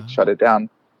God like shut it down.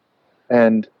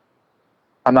 And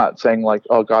I'm not saying like,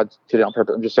 oh, God did it on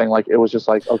purpose. I'm just saying like, it was just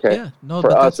like, okay,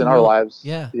 for us in our lives.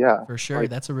 Yeah, for sure. Like,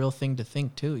 that's a real thing to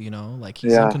think too, like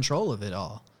he's in control of it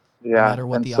all. Yeah. No matter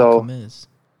what the outcome is.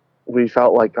 We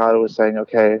felt like God was saying,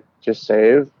 okay, just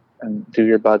save and do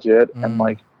your budget. And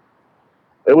like,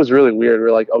 it was really weird.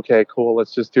 We're like, okay, cool.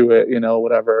 Let's just do it,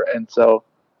 whatever. And so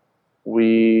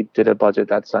we did a budget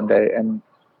that Sunday and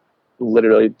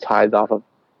literally tithed off of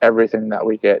everything that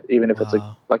we get, even if it's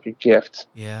like a gift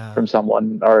from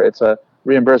someone, or it's a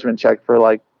reimbursement check for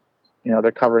like,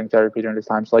 they're covering therapy during this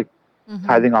time. So like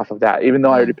tithing off of that, even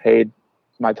though I already paid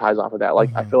my tithes off of that,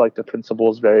 like I feel like the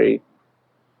principle is very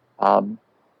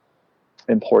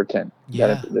important.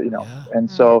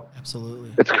 And so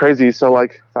absolutely, it's crazy. So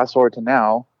like fast forward to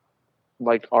now,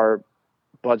 like our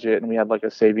budget, and we had like a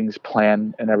savings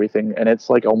plan and everything, and it's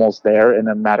like almost there in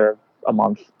a matter of a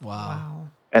month. Wow.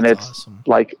 And that's it's awesome.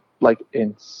 like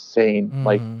insane.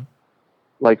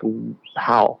 Like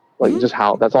how, like just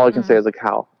how. That's all I can say is like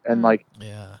how. And like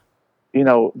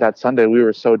that Sunday we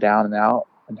were so down and out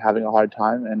and having a hard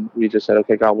time, and we just said,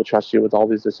 okay, God, we'll trust you with all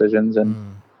these decisions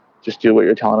and just do what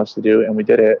you're telling us to do. And we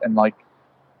did it, and like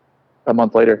a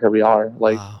month later, here we are,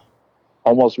 like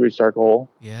almost reached our goal.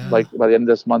 Like by the end of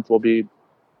this month, we'll be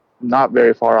not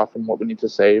very far off from what we need to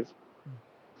save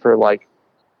for like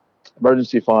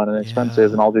emergency fund and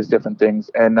expenses and all these different things.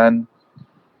 And then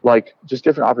like just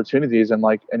different opportunities. And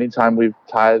like anytime we've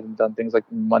tithed and done things, like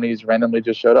money's randomly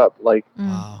just showed up, like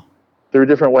through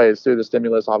different ways, through the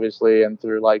stimulus, obviously, and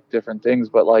through like different things,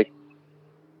 but like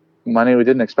money we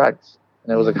didn't expect.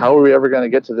 And it was like, how are we ever going to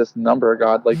get to this number,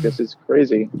 God? Like, this is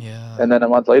crazy. And then a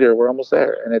month later, we're almost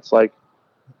there. And it's like,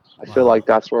 I feel like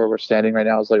that's where we're standing right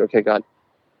now. It's like, okay, God,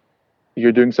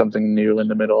 you're doing something new in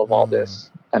the middle of all this.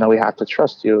 And we have to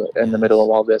trust you in the middle of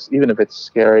all this, even if it's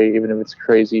scary, even if it's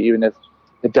crazy, even if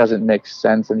it doesn't make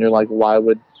sense, and you're like, why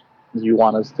would you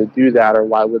want us to do that, or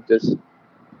why would this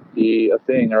be a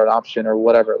thing or an option or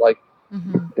whatever? Like,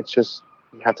 it's just,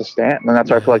 you have to stand, and that's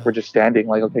why I feel like we're just standing,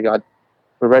 like, okay, God,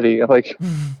 we're ready. Like,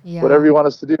 whatever you want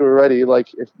us to do, we're ready. Like,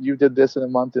 if you did this in a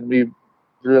month and we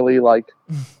really like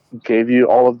gave you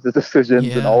all of the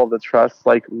decisions and all of the trust,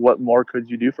 like, what more could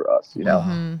you do for us, you know?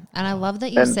 And I love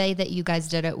that you say that you guys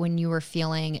did it when you were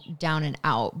feeling down and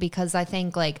out, because I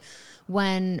think like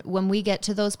when we get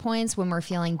to those points when we're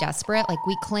feeling desperate, like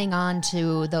we cling on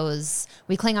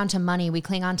to money, we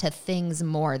cling on to things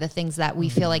more, the things that we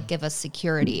feel like give us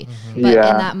security. But in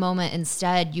that moment,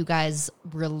 instead, you guys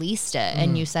released it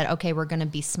and you said, okay, we're going to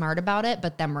be smart about it,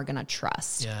 but then we're going to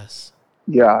trust. Yes.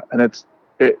 Yeah. And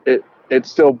it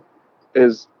still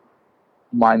is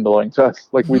mind blowing to us.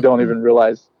 Like, we don't even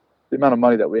realize the amount of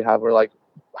money that we have. We're like,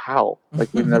 how?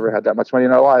 Like, we've never had that much money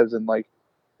in our lives. And like,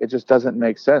 it just doesn't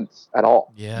make sense at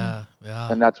all. Yeah.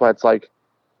 And that's why it's like,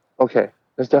 okay,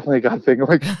 there's definitely a God thing.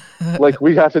 Like, like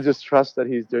we have to just trust that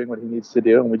he's doing what he needs to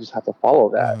do, and we just have to follow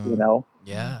that, you know?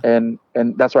 Yeah. And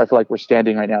that's why I feel like we're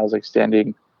standing right now, is like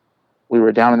standing, we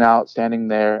were down and out, standing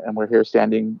there, and we're here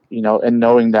standing, you know, and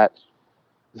knowing that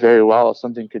very well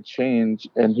something could change,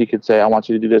 and he could say, I want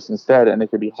you to do this instead, and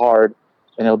it could be hard,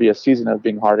 and it'll be a season of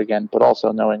being hard again, but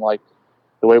also knowing like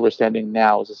the way we're standing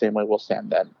now is the same way we'll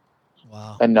stand then.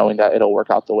 Wow. And knowing that it'll work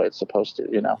out the way it's supposed to,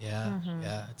 you know? Yeah.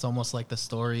 Yeah. It's almost like the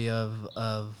story of,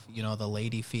 you know, the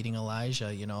lady feeding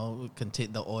Elijah, you know,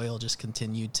 the oil just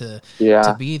continued to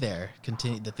be there.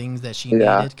 The things that she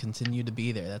needed continued to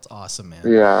be there. That's awesome, man.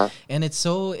 Yeah. And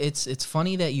it's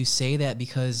funny that you say that,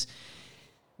 because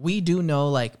we do know,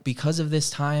 like, because of this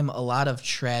time, a lot of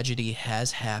tragedy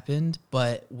has happened.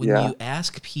 But when you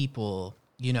ask people,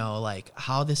 you know, like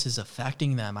how this is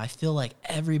affecting them, I feel like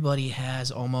everybody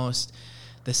has almost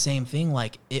the same thing.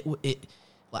 Like it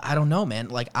I don't know, man.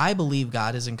 Like, I believe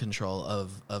God is in control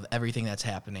of everything that's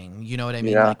happening. You know what I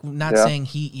mean? Like, not saying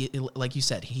he, like you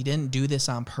said, he didn't do this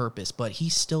on purpose, but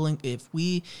he's still in, if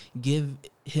we give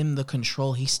him the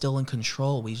control, he's still in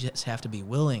control. We just have to be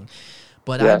willing.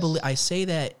 But I say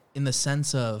that in the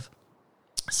sense of,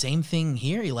 same thing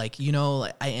here. Like, you know,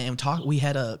 we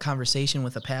had a conversation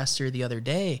with a pastor the other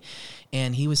day,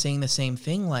 and he was saying the same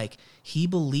thing. Like, he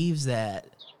believes that,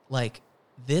 like,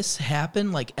 this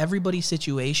happened, like everybody's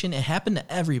situation, it happened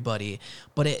to everybody,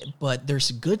 but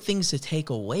there's good things to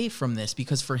take away from this,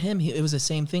 because for him, it was the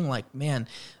same thing. Like, man,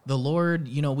 the Lord,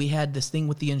 you know, we had this thing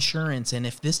with the insurance, and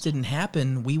if this didn't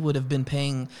happen, we would have been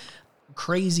paying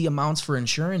crazy amounts for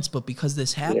insurance, but because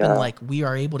this happened, like, we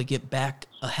are able to get back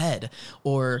ahead.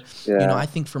 Or you know, I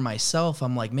think for myself,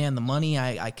 I'm like, man, the money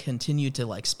I continue to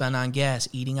like spend on gas,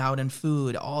 eating out and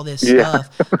food, all this stuff,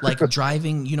 like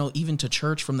driving, you know, even to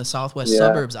church from the southwest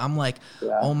suburbs, I'm like,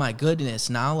 oh my goodness,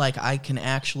 now like I can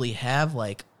actually have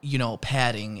like, you know,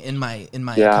 padding in my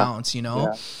accounts, you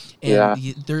know. And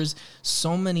there's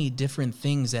so many different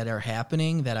things that are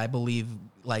happening that I believe,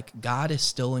 like, God is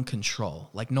still in control.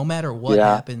 Like, no matter what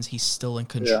happens, he's still in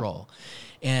control.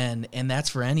 And that's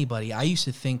for anybody. I used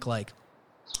to think like,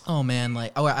 oh man,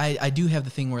 like, oh, I do have the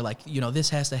thing where, like, you know,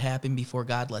 this has to happen before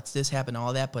God lets this happen,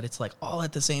 all that, but it's like all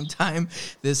at the same time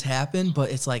this happened.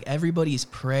 But it's like everybody's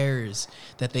prayers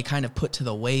that they kind of put to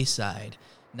the wayside,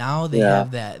 now they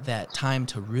have that time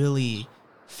to really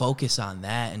focus on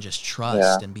that and just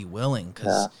trust and be willing,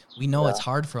 because we know it's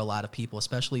hard for a lot of people,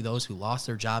 especially those who lost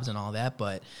their jobs and all that.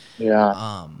 But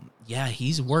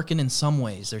he's working in some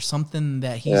ways. There's something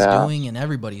that he's doing in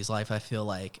everybody's life, I feel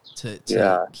like, to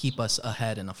keep us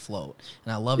ahead and afloat.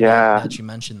 And I love that you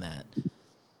mentioned that.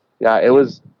 Yeah, it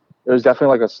was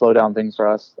definitely like a slow down thing for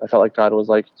us. I felt like God was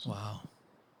like, wow,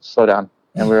 slow down.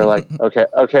 And we were like,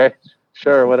 okay,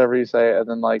 sure, whatever you say. And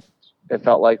then like, it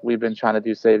felt like we've been trying to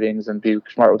do savings and be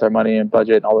smart with our money and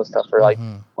budget and all this stuff for like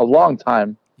a long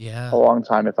time. A long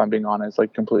time, if I'm being honest,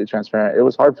 like completely transparent. It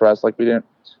was hard for us. Like, we didn't,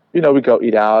 you know, we go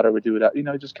eat out or we do it, you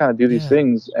know, just kind of do these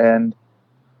things. And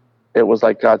it was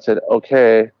like God said,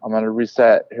 okay, I'm going to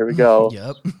reset. Here we go.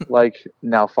 Like,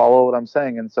 now follow what I'm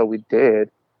saying. And so we did.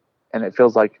 And it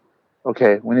feels like,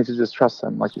 okay, we need to just trust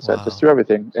him. Like you said, just do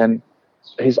everything. And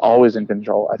he's always in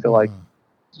control. I feel like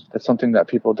it's something that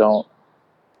people don't.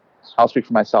 I'll speak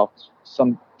for myself.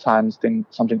 Sometimes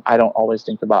something I don't always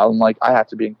think about. I'm like, I have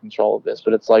to be in control of this,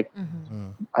 but it's like,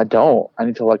 I don't. I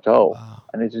need to let go.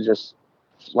 I need to just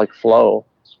like flow.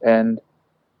 And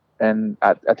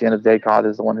at the end of the day, God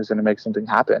is the one who's going to make something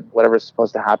happen. Whatever's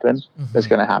supposed to happen is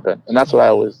going to happen. And that's what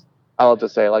I love to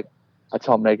say. Like, I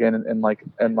tell Megan and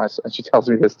she tells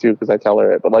me this too, because I tell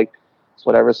her it, but like,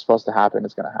 whatever's supposed to happen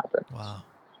is going to happen. Wow.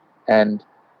 And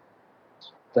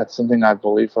that's something I've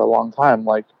believed for a long time.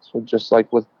 Like, so just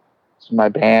like with my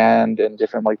band and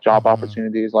different like job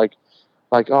opportunities, like,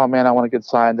 oh man, I want to get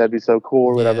signed. That'd be so cool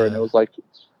or whatever. And it Yeah. was like,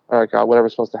 all right, God,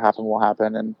 whatever's supposed to happen will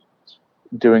happen. And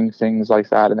doing things like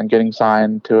that, and then getting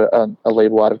signed to a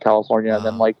label out of California, and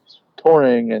then Wow. like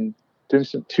touring and doing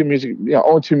only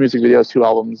 2 music videos, 2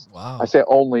 albums. Wow. I say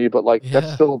only, but like that's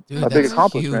Yeah. still Dude, a big that's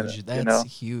accomplishment, huge. you That's know.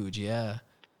 huge. Yeah.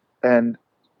 And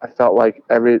I felt like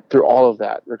through all of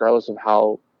that, regardless of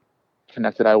how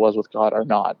connected I was with God or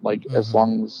not, like as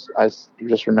long as I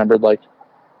just remembered, like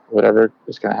whatever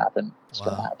is gonna happen, it's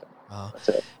gonna Wow. happen. Wow. That's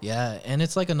it. Yeah, and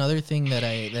it's like another thing that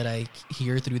I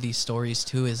hear through these stories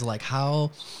too is like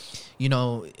how, you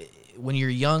know, when you're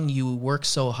young, you work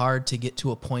so hard to get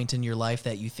to a point in your life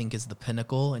that you think is the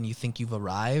pinnacle and you think you've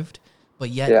arrived, but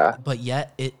Yeah.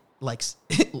 yet it like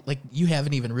like you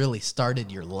haven't even really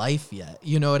started your life yet.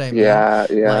 You know what I mean? Yeah,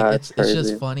 Like it's it's just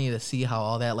crazy. funny to see how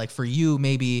all that, like for you,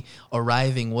 maybe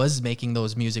arriving was making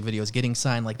those music videos, getting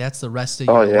signed, like that's the rest of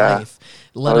Oh, your yeah. life.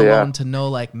 Let Oh, yeah. alone to know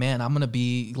like, man, I'm gonna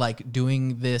be like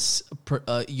doing this,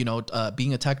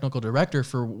 being a technical director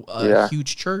for a Yeah.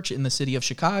 huge church in the city of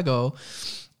Chicago.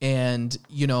 And,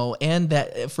 you know, and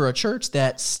that for a church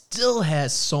that still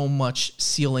has so much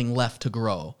ceiling left to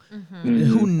grow.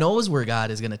 Who knows where God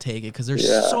is going to take it? Because there's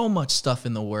Yeah. so much stuff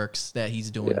in the works that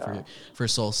he's doing Yeah. for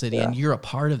Soul City. Yeah. And you're a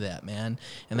part of that, man.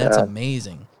 And that's Yeah.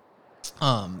 amazing.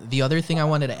 The other thing I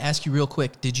wanted to ask you real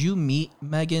quick, did you meet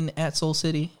Megan at Soul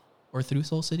City or through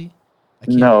Soul City?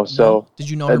 No, so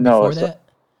Did you know her no, before so- that?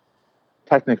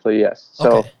 Technically, yes.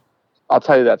 So Okay. I'll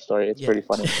tell you that story. It's Yeah. pretty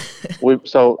funny.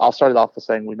 So I'll start it off with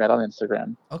saying we met on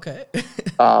Instagram. Okay.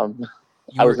 Um,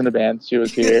 You I was were- in a band. She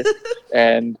was here,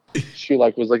 and she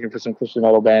like was looking for some Christian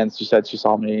metal bands. She said she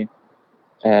saw me,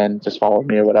 and just followed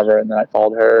me or whatever. And then I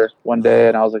followed her one day,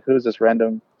 and I was like, "Who's this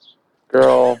random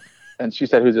girl?" And she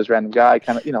said, "Who's this random guy?"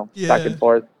 Kind of, back Yeah. and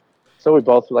forth. So we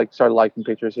both like started liking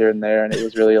pictures here and there, and it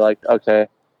was really like okay.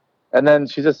 And then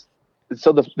she just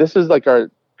this is like our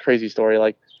crazy story.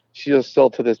 Like she just still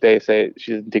to this day say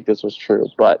she didn't think this was true,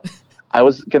 but I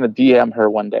was gonna DM her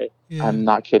one day. Yeah. I'm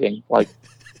not kidding. Like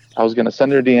I was gonna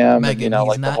send her a DM, Megan, and he's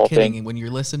like the not whole kidding. thing. When you're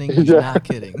listening, he's Yeah. not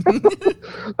kidding.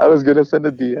 I was gonna send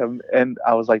a DM, and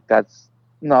I was like,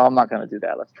 no, I'm not gonna do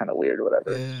that. That's kind of weird, or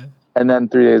whatever. Yeah. And then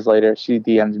 3 days later, she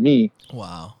DM'd me,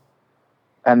 Wow.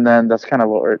 and then that's kind of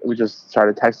what we just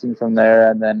started texting from there.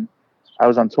 And then I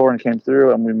was on tour and came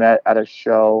through, and we met at a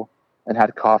show and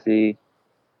had coffee,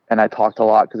 and I talked a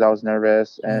lot because I was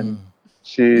nervous, and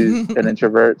she's an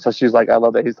introvert, so she's like, I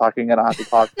love that he's talking, and I don't have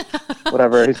to talk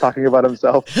whatever he's talking about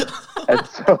himself. And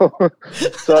so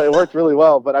it worked really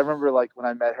well. But I remember like when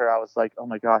I met her, I was like, oh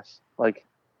my gosh, like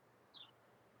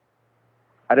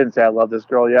I didn't say I love this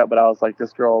girl yet, but I was like,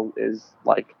 this girl is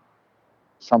like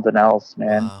something else,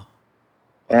 man. Wow.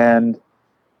 And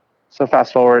so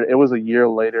fast forward, it was a year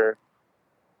later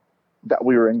that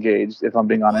we were engaged. If I'm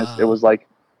being honest, Wow. it was like,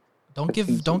 Don't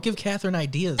give Catherine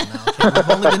ideas now. Okay? We've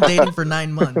only been dating for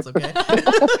 9 months. Okay.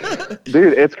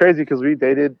 dude, it's crazy because we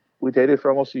dated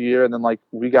for almost a year, and then like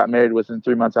we got married within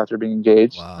 3 months after being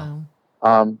engaged. Wow.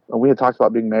 Wow. And we had talked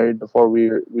about being married before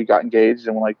we got engaged,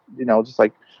 and we're like, just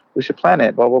like we should plan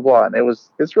it, blah blah blah. And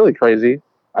it's really crazy.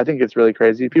 I think it's really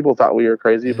crazy. People thought we were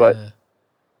crazy, but Yeah.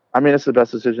 I mean, it's the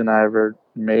best decision I ever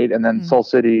made. And then Mm. Soul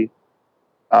City,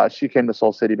 she came to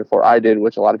Soul City before I did,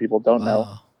 which a lot of people don't know.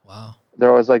 Wow. They're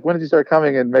always like, when did you start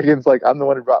coming? And Megan's like, I'm the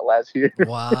one who brought last year.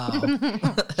 Wow.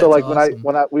 So like That's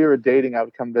when we were dating, I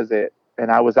would come visit, and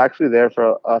I was actually there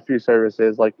for a few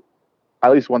services, like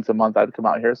at least once a month I'd come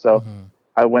out here. So Mhm.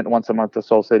 I went once a month to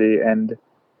Soul City, and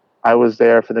I was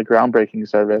there for the groundbreaking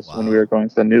service when we Wow. were going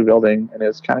to the new building, and it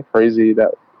was kind of crazy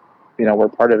that we're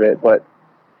part of it. But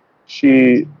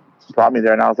she brought me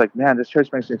there, and I was like, man, this church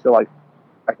makes me feel like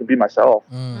I can be myself.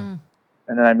 Mm.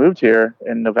 And then I moved here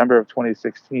in November of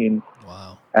 2016,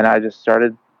 Wow. and I just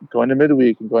started going to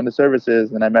midweek and going to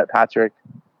services, and I met Patrick,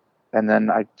 and then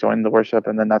I joined the worship,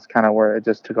 and then that's kind of where it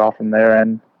just took off from there.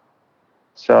 And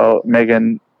so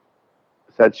Megan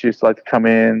said she used to like to come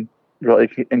in really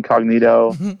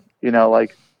incognito,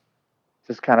 like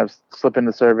just kind of slip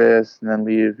into service and then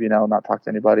leave, not talk to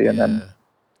anybody. And then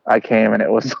I came, and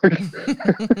it was like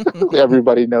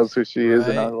everybody knows who she is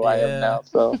and Right, who I yeah. am now.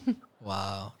 So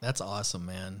Wow, that's awesome,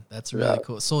 man. That's really Yeah.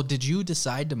 cool. So, did you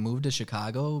decide to move to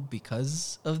Chicago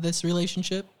because of this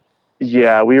relationship?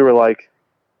 yeah, we were like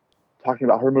talking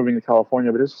about her moving to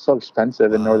California, but it was so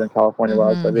expensive in Wow. Northern California where I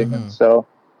was Mhm. living. Mhm. And so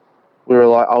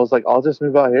I was like, I'll just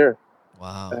move out here.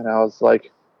 Wow. And I was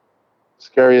like,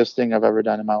 scariest thing I've ever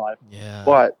done in my life. Yeah.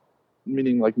 But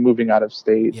meaning like moving out of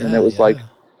state. Yeah, And it was yeah. like,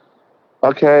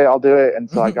 okay, I'll do it. And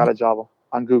so I got a job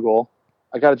on Google,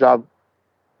 I got a job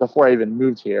before I even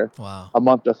moved here. Wow. A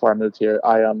month before I moved here,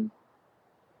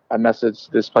 I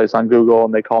messaged this place on Google,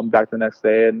 and they called me back the next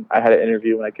day, and I had an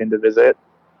interview when I came to visit.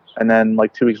 And then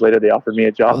like 2 weeks later, they offered me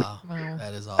a job. Wow. Wow.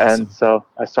 That is awesome. And so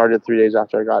I started 3 days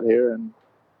after I got here, and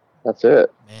that's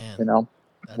it. Man, You know,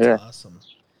 that's yeah. awesome.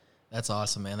 That's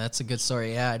awesome, man. That's a good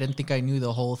story. Yeah, I didn't think I knew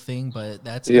the whole thing, but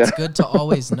it's Yeah. good to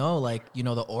always know, like, you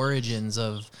know, the origins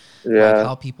of like Yeah.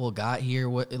 how people got here,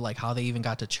 what like how they even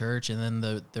got to church, and then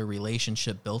the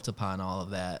relationship built upon all of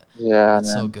that. Yeah,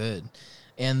 That's so man. good.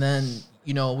 And then,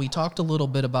 you know, we talked a little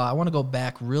bit about, I want to go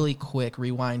back really quick,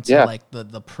 rewind to Yeah. like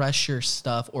the pressure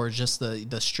stuff or just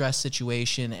the stress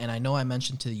situation. And I know I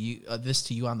mentioned to you this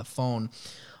to you on the phone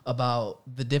about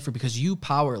the different, because you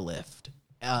power lift.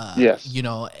 Yes. You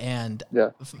know, and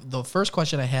Yeah. the first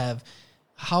question I have,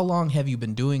 how long have you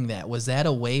been doing that? Was that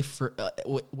a way for,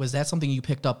 was that something you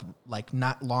picked up like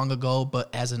not long ago,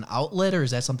 but as an outlet, or is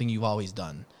that something you've always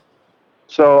done?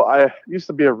 So I used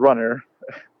to be a runner,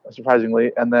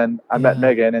 surprisingly, and then I met Yeah.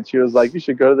 Megan, and she was like, "You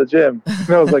should go to the gym." And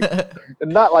I was like,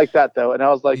 "Not like that though." And I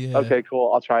was like, Yeah. "Okay,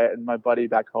 cool, I'll try it." And my buddy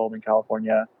back home in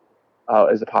California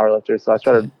is a powerlifter, so I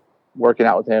started Okay. working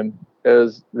out with him. It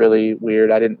was really weird.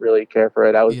 I didn't really care for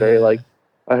it. I was very Yeah. like,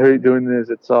 "I hate doing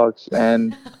this. It sucks."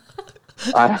 And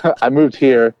I moved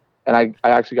here, and I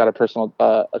actually got a personal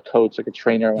a coach, like a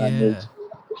trainer, when I moved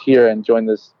here and joined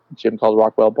this gym called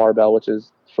Rockwell Barbell, which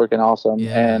is freaking awesome.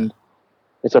 Yeah. And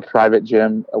it's a private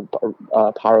gym,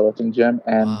 a powerlifting gym.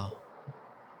 And Wow.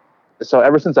 so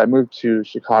ever since I moved to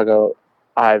Chicago,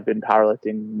 I've been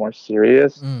powerlifting more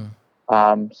serious.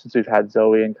 Since we've had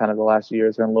Zoe, and kind of the last year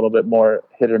has been a little bit more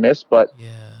hit or miss, but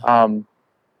Yeah.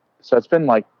 so it's been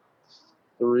like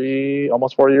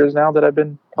almost 4 years now that I've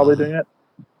been probably Wow. doing it.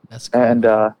 That's cool. And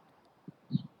man.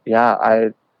 yeah,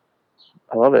 I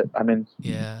love it. I mean,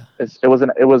 Yeah. it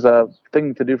was a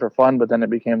thing to do for fun, but then it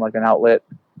became like an outlet,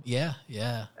 Yeah.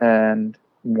 Yeah. and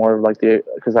more of like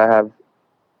because I have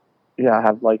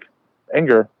like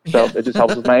anger, so it just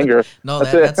helps with my anger. No,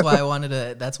 That's it. that's why I wanted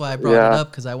to. That's why I brought it Yeah.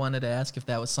 up, because I wanted to ask if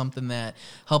that was something that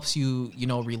helps you, you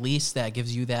know, release that,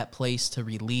 gives you that place to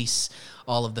release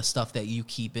all of the stuff that you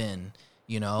keep in,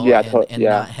 you know, Yeah, and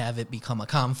not have it become a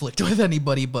conflict with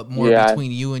anybody, but more Yeah.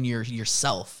 between you and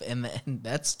yourself, and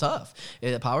that's tough.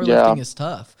 Powerlifting is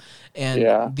tough. And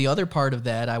Yeah. the other part of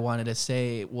that I wanted to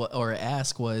say or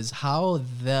ask was how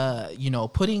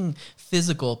putting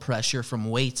physical pressure from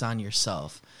weights on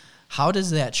yourself, how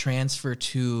does that transfer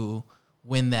to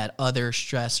when that other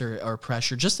stress or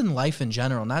pressure, just in life in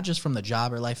general, not just from the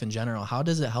job or life in general, how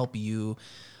does it help you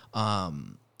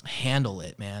handle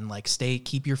it, man? Like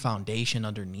keep your foundation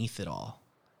underneath it all.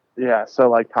 Yeah, so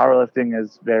like powerlifting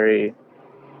is very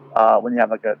when you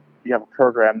have a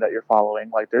program that you're following,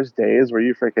 like there's days where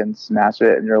you freaking smash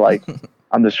it and you're like,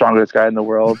 I'm the strongest guy in the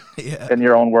world, Yeah. in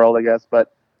your own world, I guess.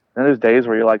 But then there's days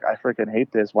where you're like, I freaking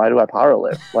hate this. Why do I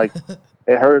powerlift? Like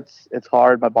it hurts, it's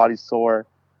hard, my body's sore,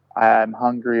 I'm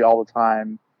hungry all the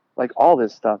time, like all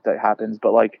this stuff that happens.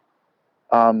 But like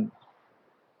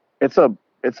it's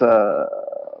a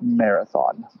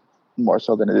marathon more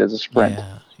so than it is a sprint.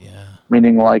 Yeah.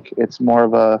 Meaning like it's more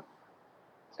of a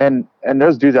and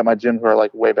there's dudes at my gym who are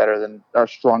like way better are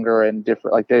stronger and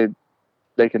different, like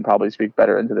they can probably speak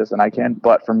better into this than I can,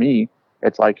 but for me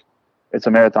it's like it's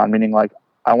a marathon, meaning like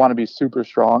I want to be super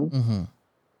strong, Mm-hmm.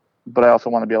 but I also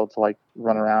want to be able to like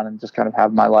run around and just kind of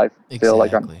have my life feel like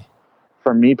Exactly.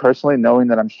 for me personally, knowing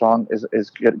that I'm strong is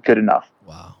good enough.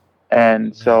 Wow.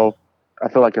 And so I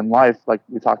feel like in life, like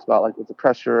we talked about, like with the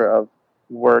pressure of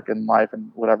work and life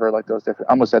and whatever, like those different,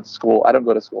 I almost said school. I don't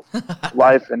go to school.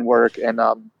 Life and work. And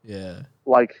Yeah.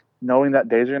 like knowing that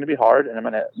days are going to be hard and I'm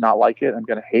going to not like it. I'm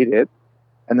going to hate it.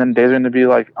 And then days are going to be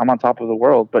like, I'm on top of the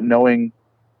world, but knowing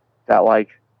that like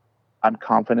I'm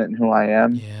confident in who I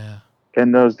am Yeah.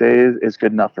 in those days is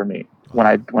good enough for me when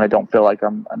I don't feel like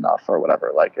I'm enough or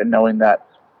whatever. Like, and knowing that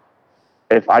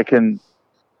if I can,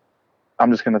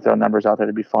 I'm just going to throw numbers out there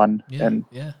to be fun and,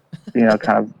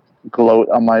 kind of gloat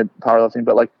on my powerlifting.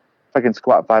 But like, if I can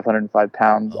squat 505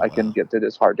 pounds, I can get through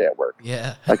this hard day at work.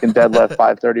 Yeah. If I can deadlift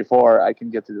 534, I can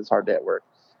get through this hard day at work.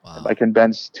 Wow. If I can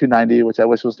bench 290, which I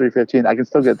wish was 315, I can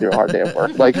still get through a hard day at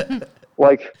work. Like,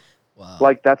 Wow.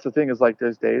 like that's the thing, is like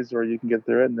there's days where you can get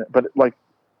through it, but like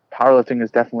powerlifting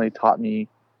has definitely taught me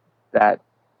that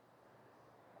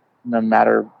no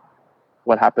matter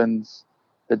what happens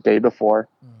the day before,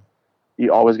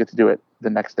 you always get to do it the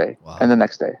next day. Wow. And the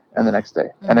next day and the next day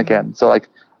and again. So like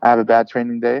I have a bad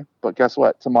training day, but guess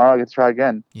what? Tomorrow I get to try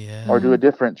again, Yeah. or do a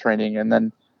different training, and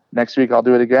then next week I'll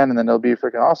do it again, and then it'll be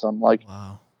freaking awesome. Like,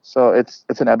 Wow. so it's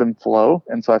an ebb and flow,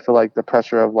 and so I feel like the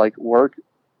pressure of like work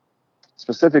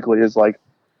specifically is like,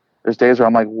 there's days where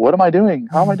I'm like, what am I doing?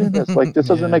 How am I doing this? Like, this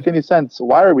doesn't make any sense.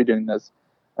 Why are we doing this?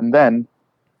 And then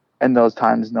in those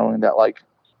times, knowing that like,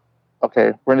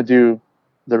 okay, we're going to do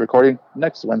the recording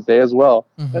next Wednesday as well.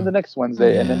 And the next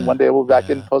Wednesday. And then one day we'll be back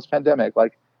in post pandemic.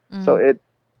 Like, so it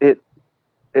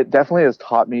definitely has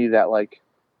taught me that like,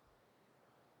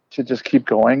 to just keep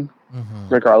going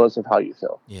regardless of how you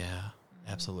feel. Yeah,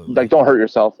 absolutely. Like, don't hurt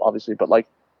yourself, obviously, but like,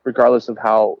 regardless of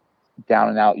how down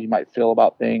and out you might feel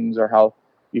about things, or how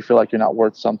you feel like you're not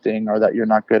worth something, or that you're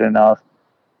not good enough,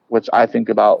 which I think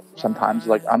about sometimes,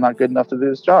 like, I'm not good enough to do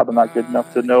this job. I'm not good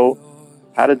enough to know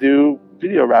how to do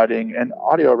video routing and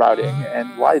audio routing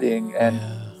and lighting and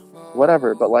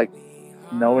whatever. But like,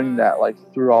 knowing that like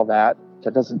through all that,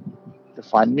 that doesn't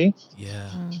define me.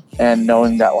 And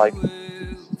knowing that like,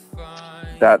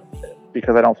 that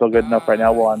because I don't feel good enough right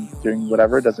now while I'm doing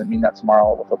whatever, doesn't mean that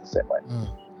tomorrow I will feel the same way.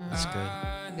 That's good.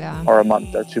 Yeah. Or a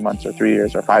month or 2 months or 3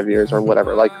 years or 5 years or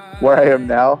whatever. Like, where I am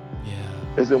now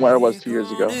isn't where I was 2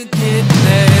 years ago.